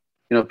them.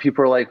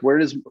 People are like,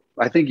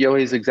 I think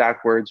Yohei's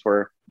exact words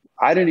were,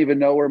 I didn't even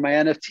know where my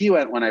NFT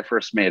went when I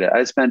first made it.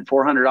 I spent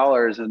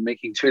 $400 in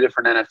making 2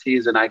 different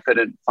NFTs and I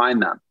couldn't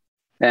find them.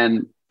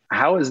 And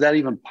how is that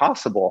even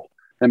possible?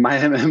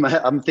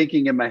 I'm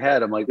thinking in my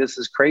head, I'm like, this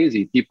is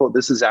crazy.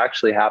 This is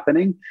actually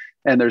happening.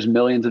 And there's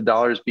millions of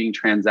dollars being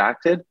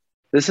transacted.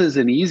 This is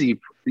an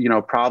easy,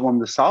 problem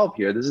to solve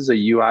here. This is a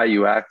UI,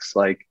 UX,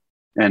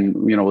 and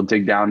we'll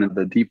dig down into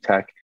the deep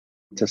tech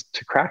just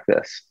to crack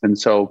this. And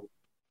so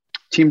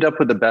teamed up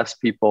with the best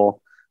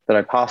people that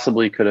I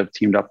possibly could have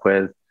teamed up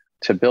with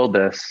to build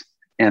this.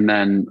 And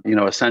then,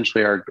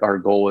 essentially our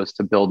goal was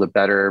to build a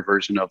better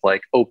version of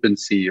like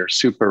OpenSea or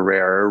Super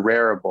Rare or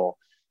Rareable,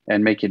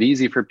 and make it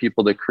easy for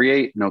people to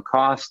create, no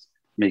cost,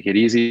 make it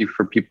easy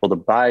for people to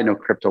buy, no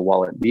crypto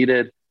wallet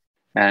needed.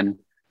 And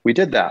we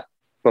did that.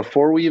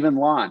 Before we even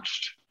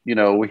launched,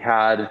 we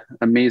had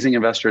amazing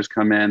investors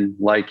come in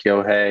like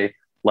Yohei,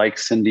 like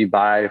Cindy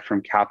Bai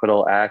from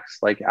Capital X,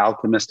 like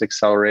Alchemist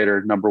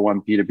Accelerator,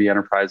 #1 B2B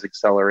enterprise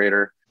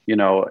accelerator,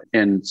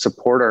 and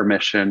support our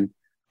mission.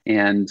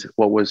 And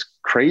what was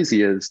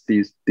crazy is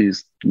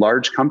these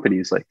large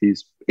companies, like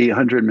these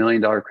 $800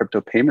 million crypto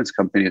payments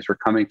companies, were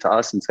coming to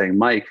us and saying,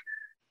 Mike,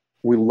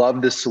 we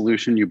love this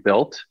solution you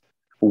built.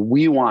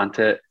 We want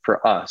it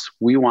for us.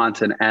 We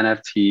want an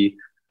NFT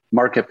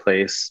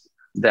marketplace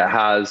that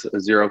has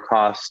a zero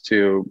cost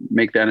to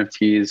make the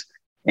NFTs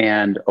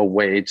and a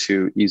way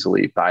to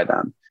easily buy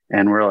them.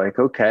 And we're like,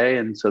 okay.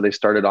 And so they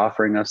started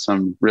offering us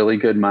some really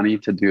good money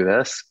to do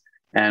this.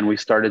 And we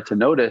started to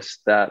notice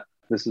that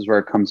this is where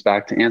it comes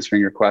back to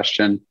answering your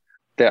question,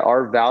 that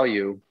our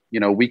value,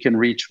 we can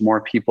reach more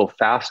people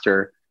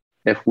faster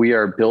if we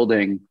are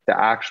building the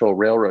actual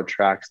railroad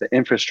tracks, the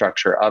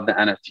infrastructure of the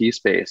NFT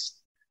space,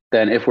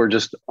 than if we're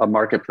just a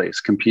marketplace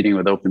competing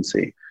with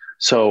OpenSea.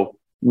 So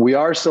we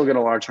are still going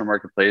to launch our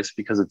marketplace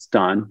because it's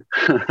done.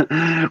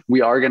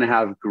 We are going to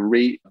have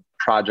great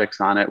projects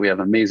on it. We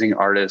have amazing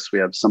artists. We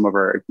have some of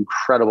our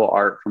incredible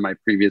art from my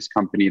previous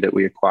company that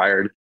we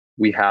acquired.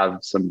 We have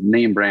some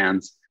name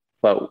brands.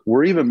 But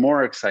we're even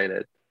more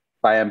excited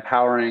by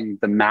empowering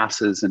the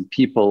masses and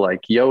people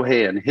like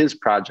Yohei and his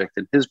project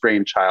and his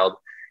brainchild,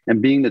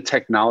 and being the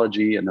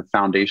technology and the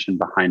foundation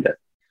behind it.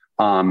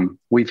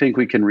 We think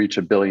we can reach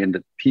 1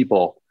 billion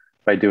people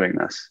by doing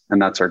this.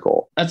 And that's our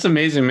goal. That's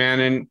amazing, man.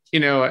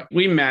 And,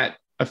 we met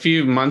a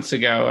few months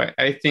ago.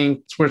 I think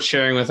it's worth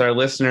sharing with our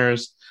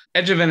listeners.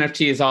 Edge of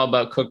NFT is all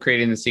about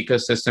co-creating this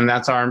ecosystem.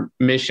 That's our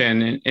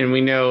mission. And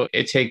we know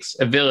it takes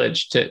a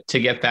village to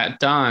get that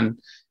done.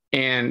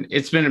 And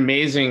it's been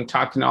amazing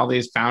talking to all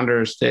these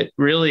founders that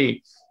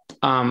really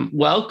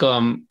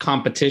welcome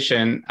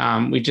competition.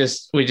 We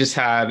just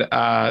had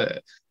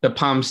the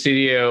Palm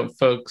Studio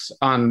folks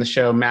on the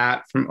show,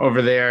 Matt from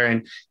over there,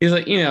 and he's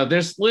like,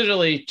 there's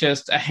literally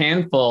just a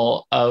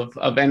handful of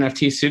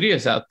NFT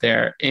studios out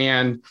there,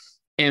 and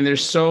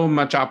there's so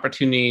much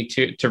opportunity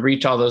to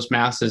reach all those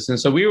masses. And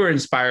so we were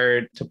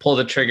inspired to pull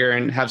the trigger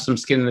and have some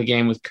skin in the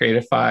game with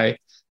Creatify.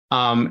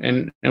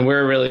 And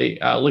we're really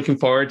looking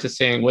forward to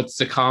seeing what's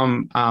to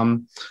come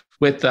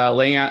with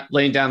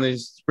laying down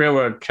these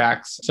railroad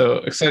tracks. So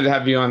excited to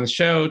have you on the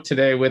show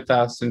today with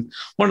us, and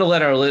want to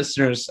let our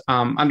listeners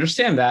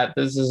understand that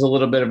this is a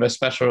little bit of a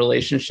special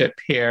relationship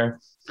here.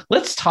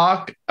 Let's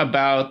talk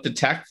about the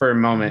tech for a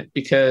moment,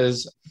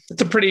 because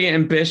it's a pretty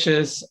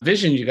ambitious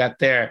vision you got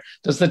there.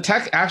 Does the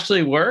tech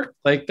actually work?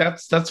 Like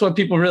that's what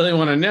people really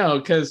want to know,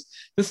 because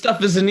this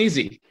stuff isn't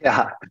easy.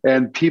 Yeah.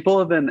 And people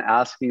have been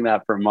asking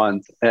that for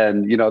months,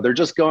 and, they're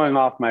just going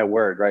off my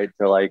word, right?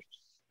 They're like,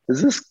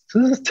 does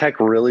this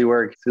tech really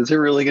work? Is it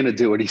really going to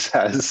do what he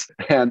says?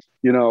 And,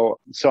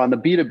 so on the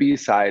B2B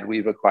side,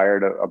 we've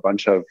acquired a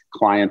bunch of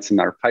clients in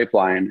our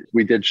pipeline.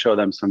 We did show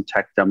them some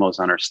tech demos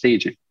on our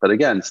staging, but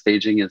again,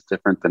 staging is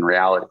different than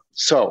reality.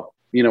 So,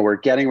 we're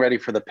getting ready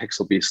for the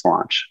PixelBeasts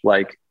launch.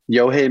 Like,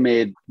 Yohei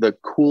made the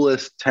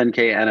coolest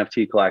 10K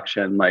NFT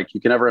collection like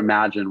you can ever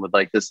imagine, with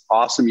like this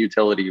awesome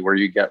utility where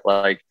you get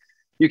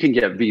you can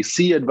get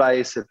VC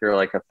advice if you're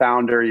like a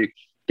founder, you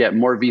get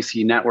more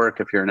VC network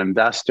if you're an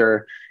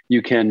investor,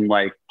 you can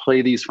like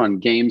play these fun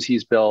games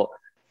he's built.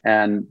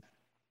 And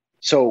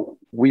so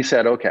we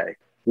said, okay,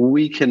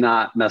 we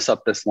cannot mess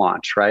up this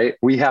launch, right?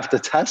 We have to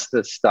test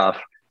this stuff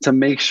to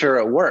make sure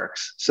it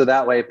works. So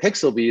that way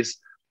PixelBeasts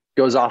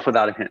goes off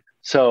without a hint.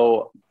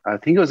 So I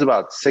think it was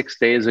about 6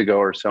 days ago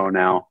or so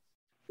now,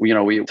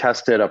 we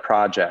tested a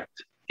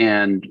project,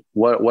 and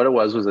what it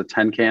was a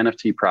 10K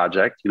NFT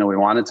project. We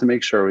wanted to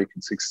make sure we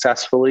could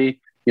successfully,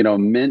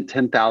 mint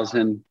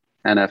 10,000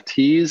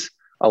 NFTs,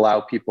 allow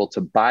people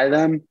to buy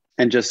them,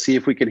 and just see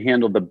if we could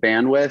handle the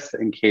bandwidth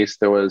in case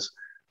there was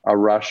a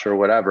rush or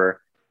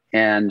whatever.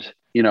 And,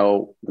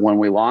 when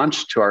we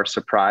launched, to our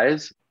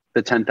surprise,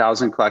 the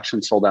 10,000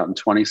 collection sold out in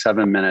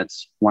 27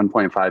 minutes,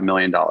 $1.5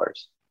 million.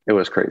 It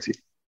was crazy.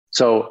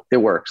 So it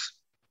works.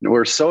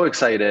 We're so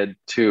excited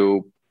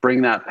to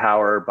bring that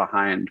power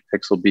behind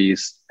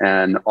PixelBeasts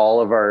and all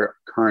of our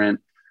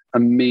current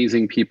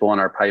amazing people in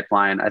our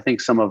pipeline. I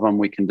think some of them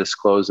we can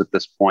disclose at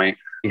this point.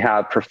 We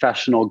have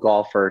professional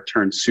golfer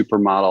turned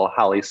supermodel,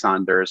 Holly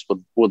Saunders.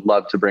 Would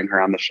love to bring her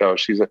on the show.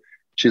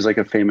 She's like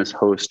a famous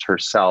host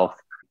herself.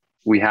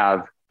 We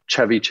have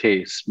Chevy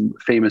Chase,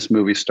 famous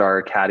movie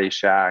star,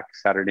 Caddyshack,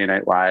 Saturday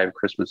Night Live,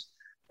 Christmas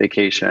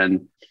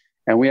Vacation.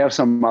 And we have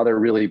some other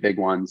really big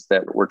ones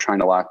that we're trying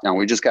to lock down.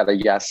 We just got a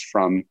yes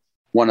from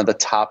one of the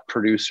top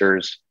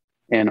producers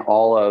in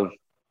all of,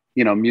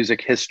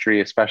 music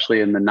history,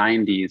 especially in the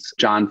 90s,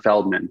 John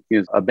Feldman. He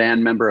was a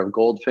band member of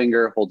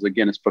Goldfinger, holds a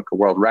Guinness Book of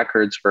World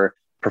Records for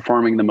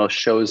performing the most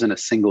shows in a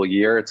single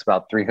year. It's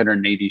about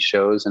 380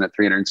 shows in a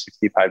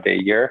 365-day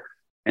year.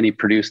 And he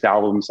produced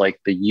albums like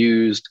The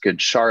Used,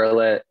 Good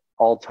Charlotte,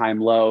 All Time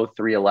Low,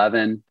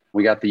 311.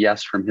 We got the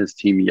yes from his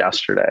team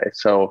yesterday.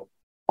 So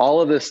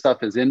all of this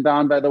stuff is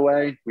inbound, by the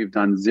way. We've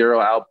done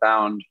zero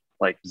outbound,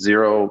 like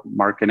zero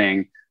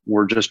marketing.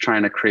 We're just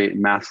trying to create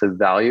massive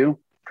value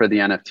for the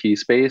NFT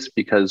space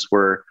because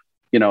we're,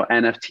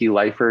 NFT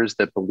lifers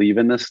that believe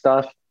in this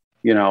stuff.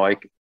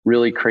 Like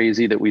really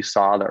crazy that we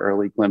saw the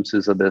early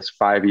glimpses of this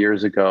 5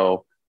 years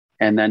ago,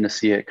 and then to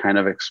see it kind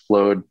of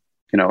explode,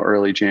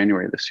 early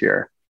January this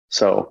year.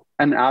 So,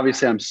 and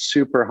obviously I'm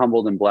super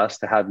humbled and blessed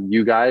to have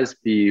you guys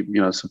be,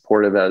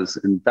 supportive as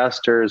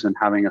investors and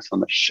having us on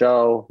the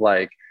show.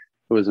 Like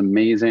it was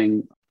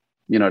amazing,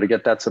 to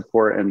get that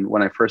support. And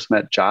when I first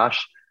met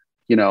Josh,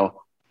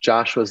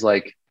 Josh was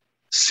like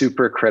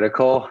super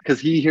critical because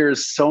he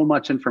hears so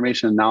much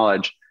information and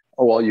knowledge.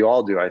 Oh, well, you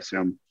all do, I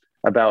assume,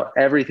 about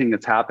everything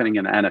that's happening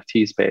in the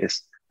NFT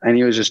space. And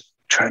he was just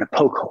trying to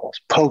poke holes.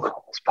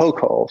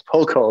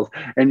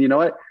 And you know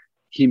what?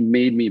 He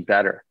made me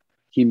better.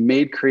 He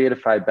made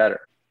Creatify better.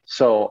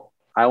 So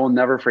I will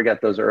never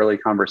forget those early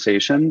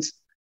conversations.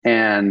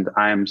 And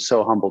I'm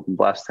so humbled and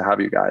blessed to have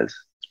you guys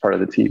as part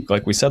of the team.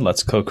 Like we said,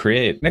 let's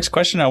co-create. Next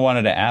question I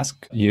wanted to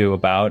ask you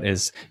about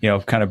is,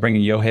 kind of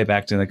bringing Yohei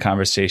back to the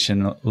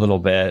conversation a little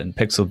bit and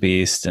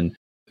PixelBeast, and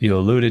you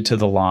alluded to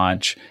the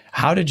launch.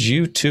 How did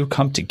you two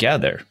come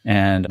together?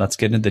 And let's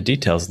get into the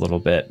details a little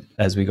bit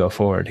as we go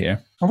forward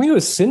here. I think it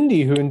was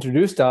Cindy who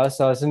introduced us.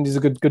 Cindy's a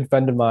good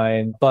friend of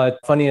mine. But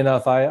funny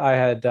enough,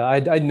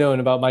 I'd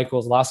known about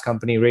Michael's last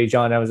company, Ray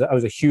John. I was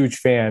a huge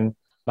fan,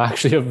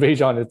 actually, of Ray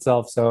John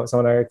itself. So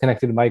when I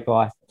connected to Michael,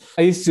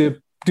 I used to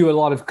do a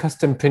lot of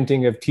custom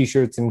printing of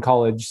T-shirts in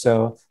college.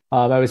 So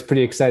I was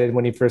pretty excited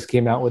when he first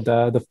came out with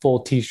the full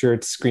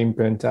T-shirt screen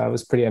print. It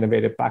was pretty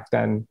innovative back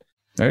then.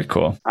 Very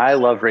cool. I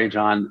love Ray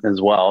John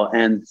as well.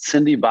 And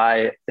Cindy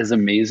Bai is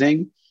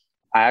amazing.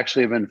 I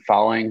actually have been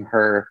following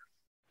her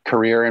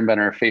career and been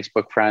her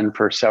Facebook friend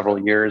for several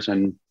years.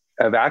 And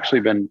I've actually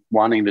been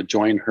wanting to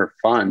join her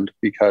fund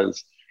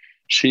because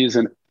she's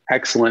an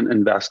excellent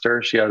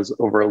investor. She has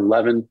over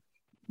 11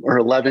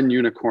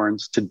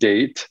 unicorns to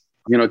date.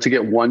 To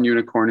get one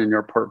unicorn in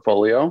your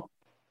portfolio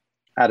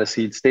at a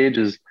seed stage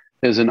is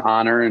an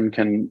honor and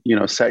can,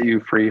 set you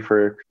free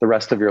for the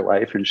rest of your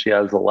life. And she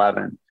has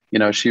 11.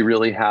 She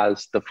really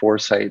has the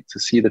foresight to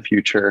see the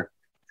future.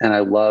 And I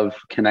love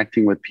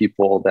connecting with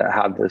people that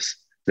have this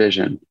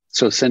vision.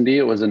 So Cindy,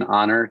 it was an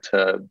honor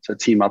to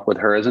team up with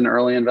her as an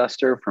early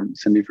investor from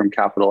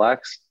Capital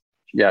X.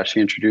 Yeah, she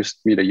introduced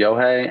me to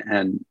Yohei,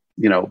 and,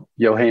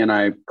 Yohei and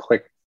I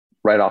clicked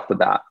right off the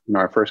bat. In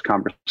our first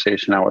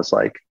conversation, I was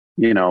like,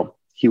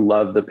 he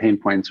loved the pain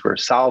points we're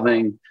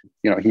solving.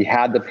 He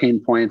had the pain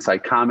points. I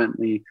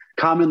commonly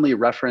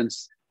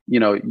reference,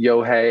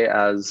 Yohei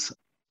as,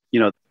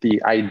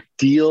 the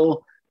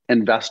ideal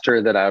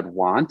investor that I would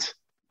want.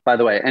 By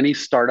the way, any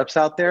startups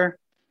out there,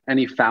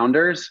 any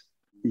founders,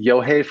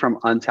 Yohei from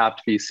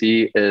Untapped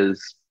VC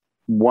is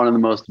one of the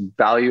most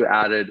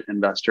value-added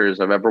investors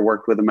I've ever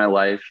worked with in my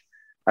life.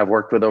 I've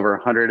worked with over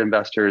 100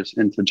 investors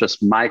into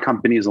just my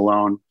companies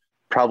alone,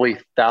 probably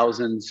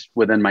thousands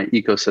within my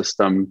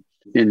ecosystem.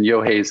 In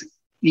Yohei's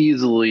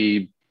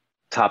easily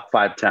top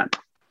 5-10,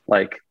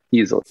 like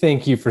easily.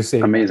 Thank you for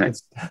saying amazing.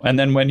 That. And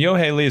then when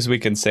Yohei leaves, we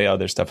can say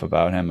other stuff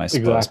about him, I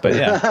suppose. Exactly. But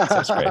yeah,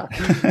 that's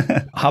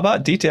great. How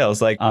about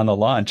details like on the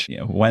launch?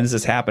 When's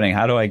this happening?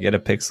 How do I get a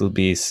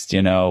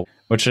PixelBeast?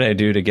 What should I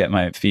do to get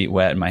my feet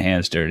wet and my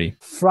hands dirty?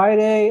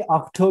 Friday,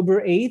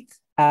 October 8th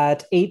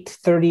at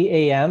 8:30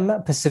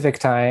 a.m. Pacific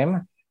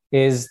time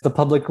is the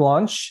public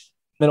launch.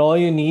 And all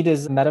you need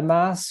is a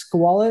MetaMask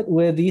wallet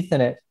with ETH in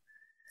it.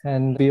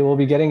 And we will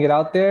be getting it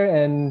out there.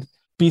 And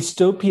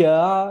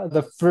Beastopia,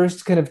 the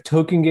first kind of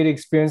token gate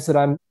experience that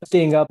I'm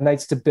staying up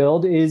nights to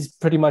build, is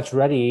pretty much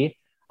ready.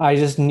 I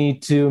just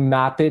need to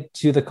map it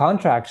to the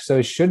contract. So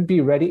it should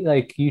be ready.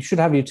 Like you should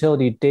have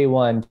utility day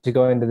one to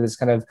go into this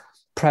kind of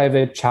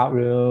private chat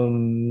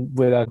room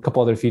with a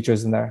couple other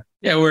features in there.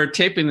 Yeah, we're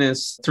taping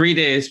this 3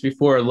 days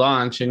before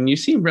launch, and you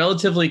seem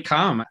relatively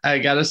calm. I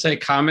got to say,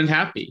 calm and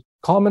happy.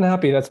 Calm and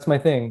happy. That's my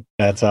thing.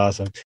 That's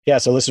awesome. Yeah.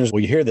 So listeners,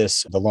 when you hear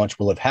this, the launch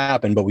will have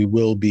happened, but we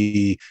will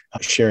be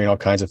sharing all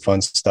kinds of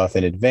fun stuff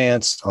in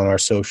advance on our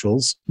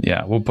socials.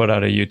 Yeah. We'll put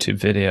out a YouTube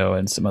video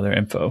and some other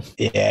info.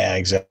 Yeah,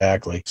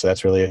 exactly. So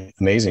that's really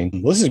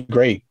amazing. Well, this is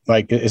great.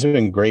 Like, it's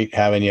been great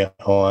having you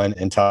on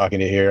and talking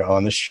to you here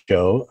on the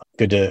show.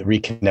 Good to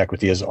reconnect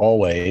with you as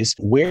always.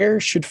 Where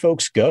should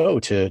folks go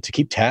to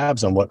keep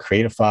tabs on what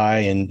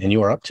Creatify and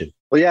you are up to?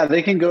 Well, yeah,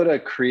 they can go to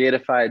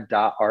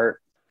creatify.art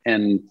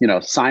and,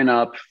 sign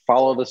up,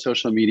 follow the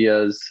social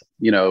medias,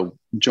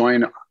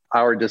 join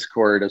our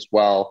Discord as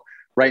well.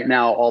 Right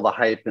now, all the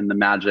hype and the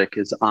magic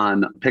is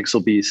on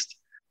PixelBeast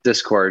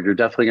Discord. You're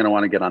definitely going to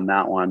want to get on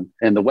that one.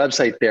 And the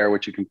website there,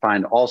 which you can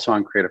find also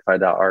on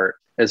creatify.art,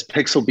 is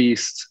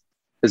PixelBeasts.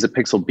 Is it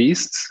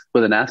PixelBeasts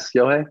with an S,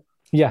 Yohei?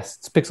 Yes,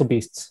 it's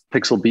PixelBeasts.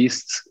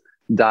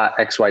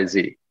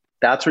 PixelBeasts.xyz.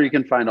 That's where you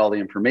can find all the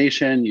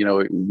information.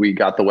 We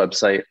got the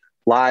website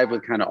live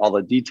with kind of all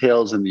the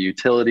details and the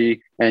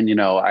utility. And,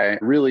 I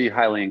really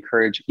highly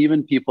encourage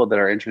even people that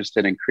are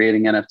interested in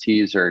creating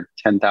NFTs or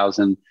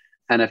 10,000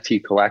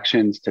 NFT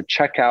collections to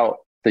check out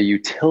the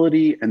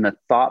utility and the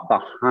thought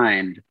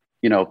behind,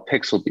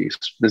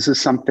 PixelBeast. This is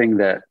something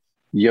that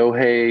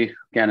Yohei,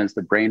 again, is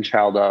the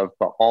brainchild of,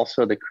 but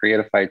also the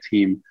Creatify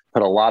team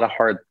put a lot of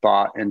hard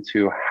thought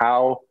into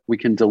how we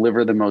can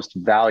deliver the most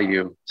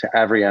value to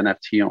every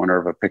NFT owner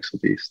of a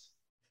PixelBeast.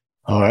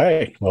 All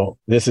right. Well,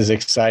 this is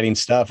exciting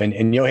stuff. And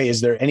Yohei,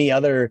 is there any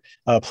other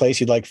place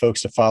you'd like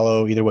folks to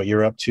follow, either what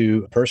you're up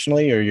to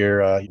personally or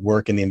your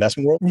work in the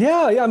investment world?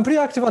 Yeah. I'm pretty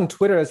active on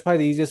Twitter. It's probably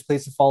the easiest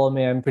place to follow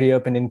me. I'm pretty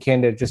open and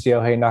candid, just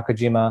Yohei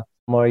Nakajima,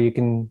 where you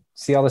can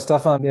see all the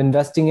stuff I'm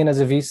investing in as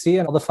a VC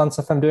and all the fun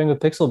stuff I'm doing with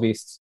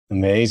PixelBeasts.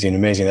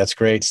 Amazing. That's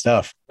great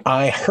stuff.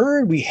 I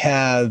heard we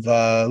have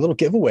a little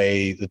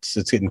giveaway that's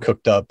getting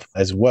cooked up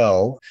as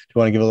well. Do you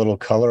want to give a little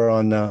color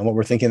on what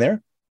we're thinking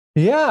there?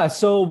 Yeah,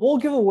 so we'll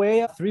give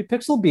away 3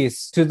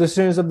 PixelBeasts to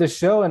listeners of the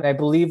show, and I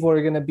believe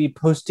we're going to be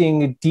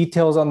posting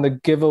details on the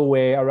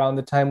giveaway around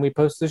the time we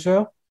post the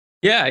show.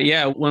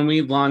 Yeah. When we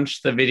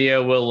launch the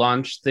video, we'll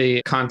launch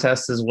the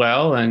contest as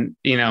well. And,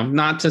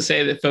 not to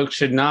say that folks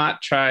should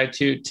not try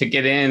to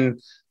get in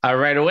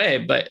right away,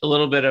 but a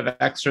little bit of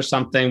extra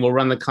something. We'll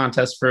run the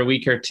contest for a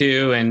week or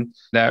two, and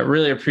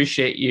really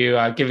appreciate you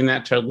giving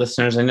that to our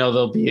listeners. I know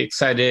they'll be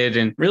excited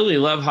and really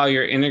love how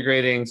you're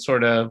integrating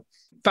sort of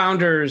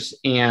founders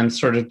and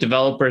sort of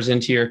developers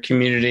into your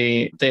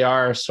community. They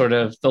are sort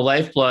of the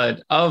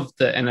lifeblood of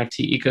the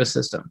NFT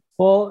ecosystem.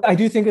 Well, I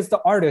do think it's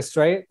the artists,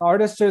 right?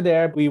 Artists are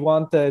there. We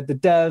want the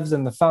devs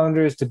and the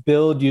founders to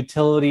build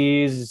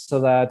utilities so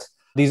that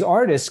these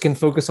artists can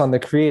focus on the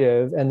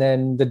creative, and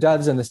then the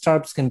devs and the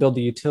startups can build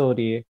the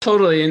utility.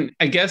 Totally. And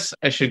I guess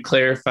I should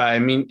clarify. I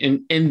mean,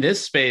 in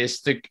this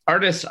space, the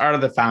artists are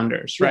the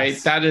founders, right?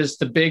 Yes. That is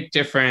the big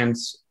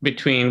difference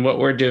between what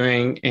we're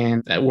doing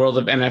in that world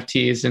of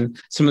NFTs and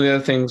some of the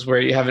other things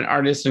where you have an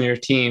artist on your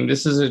team.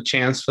 This is a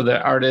chance for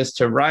the artist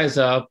to rise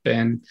up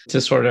and to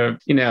sort of,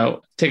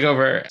 take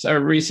over. Our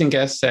recent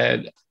guest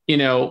said,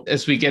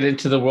 as we get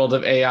into the world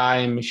of AI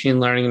and machine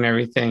learning and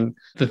everything,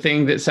 the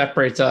thing that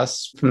separates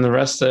us from the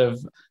rest of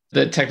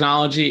the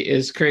technology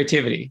is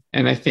creativity.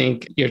 And I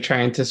think you're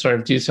trying to sort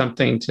of do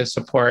something to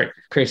support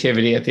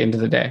creativity at the end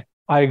of the day.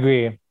 I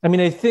agree. I mean,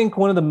 I think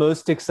one of the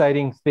most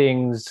exciting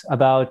things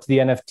about the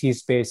NFT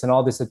space and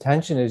all this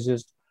attention is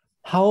just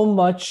how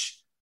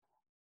much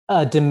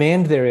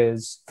demand there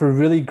is for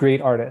really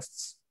great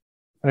artists.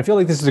 And I feel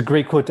like this is a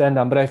great quote to end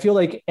on, but I feel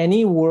like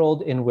any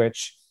world in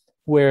which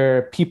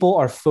where people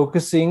are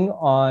focusing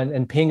on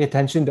and paying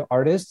attention to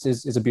artists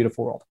is a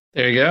beautiful world.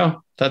 There you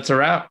go. That's a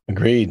wrap.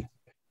 Agreed.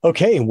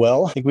 Okay,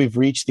 well, I think we've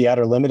reached the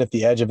outer limit at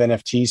the edge of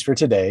NFTs for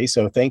today.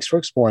 So thanks for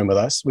exploring with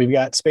us. We've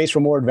got space for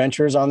more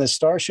adventures on this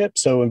starship.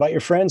 So invite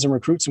your friends and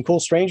recruit some cool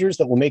strangers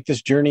that will make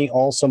this journey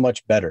all so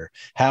much better.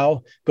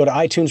 How? Go to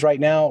iTunes right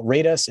now,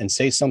 rate us, and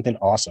say something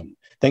awesome.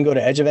 Then go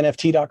to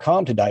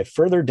edgeofnft.com to dive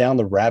further down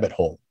the rabbit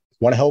hole.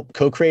 Want to help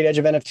co-create Edge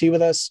of NFT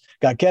with us?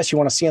 Got guests you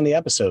want to see on the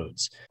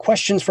episodes?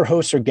 Questions for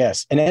hosts or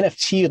guests? An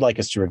NFT you'd like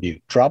us to review?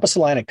 Drop us a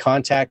line at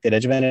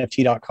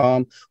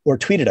contact@edgeofnft.com or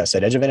tweet at us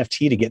at Edge of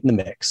NFT to get in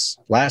the mix.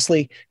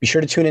 Lastly, be sure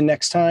to tune in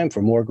next time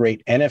for more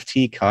great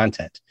NFT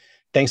content.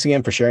 Thanks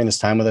again for sharing this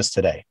time with us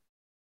today.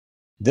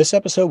 This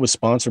episode was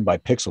sponsored by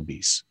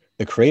PixelBeasts.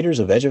 The creators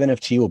of Edge of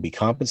NFT will be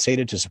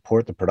compensated to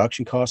support the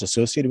production costs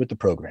associated with the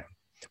program.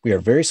 We are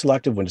very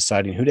selective when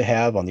deciding who to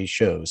have on these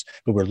shows,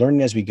 but we're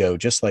learning as we go,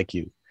 just like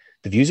you.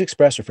 The views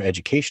expressed are for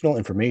educational,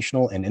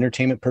 informational, and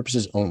entertainment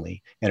purposes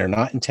only and are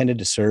not intended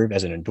to serve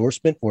as an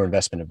endorsement or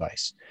investment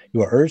advice.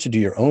 You are urged to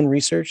do your own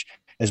research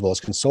as well as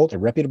consult a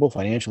reputable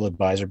financial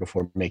advisor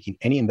before making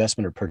any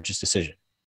investment or purchase decision.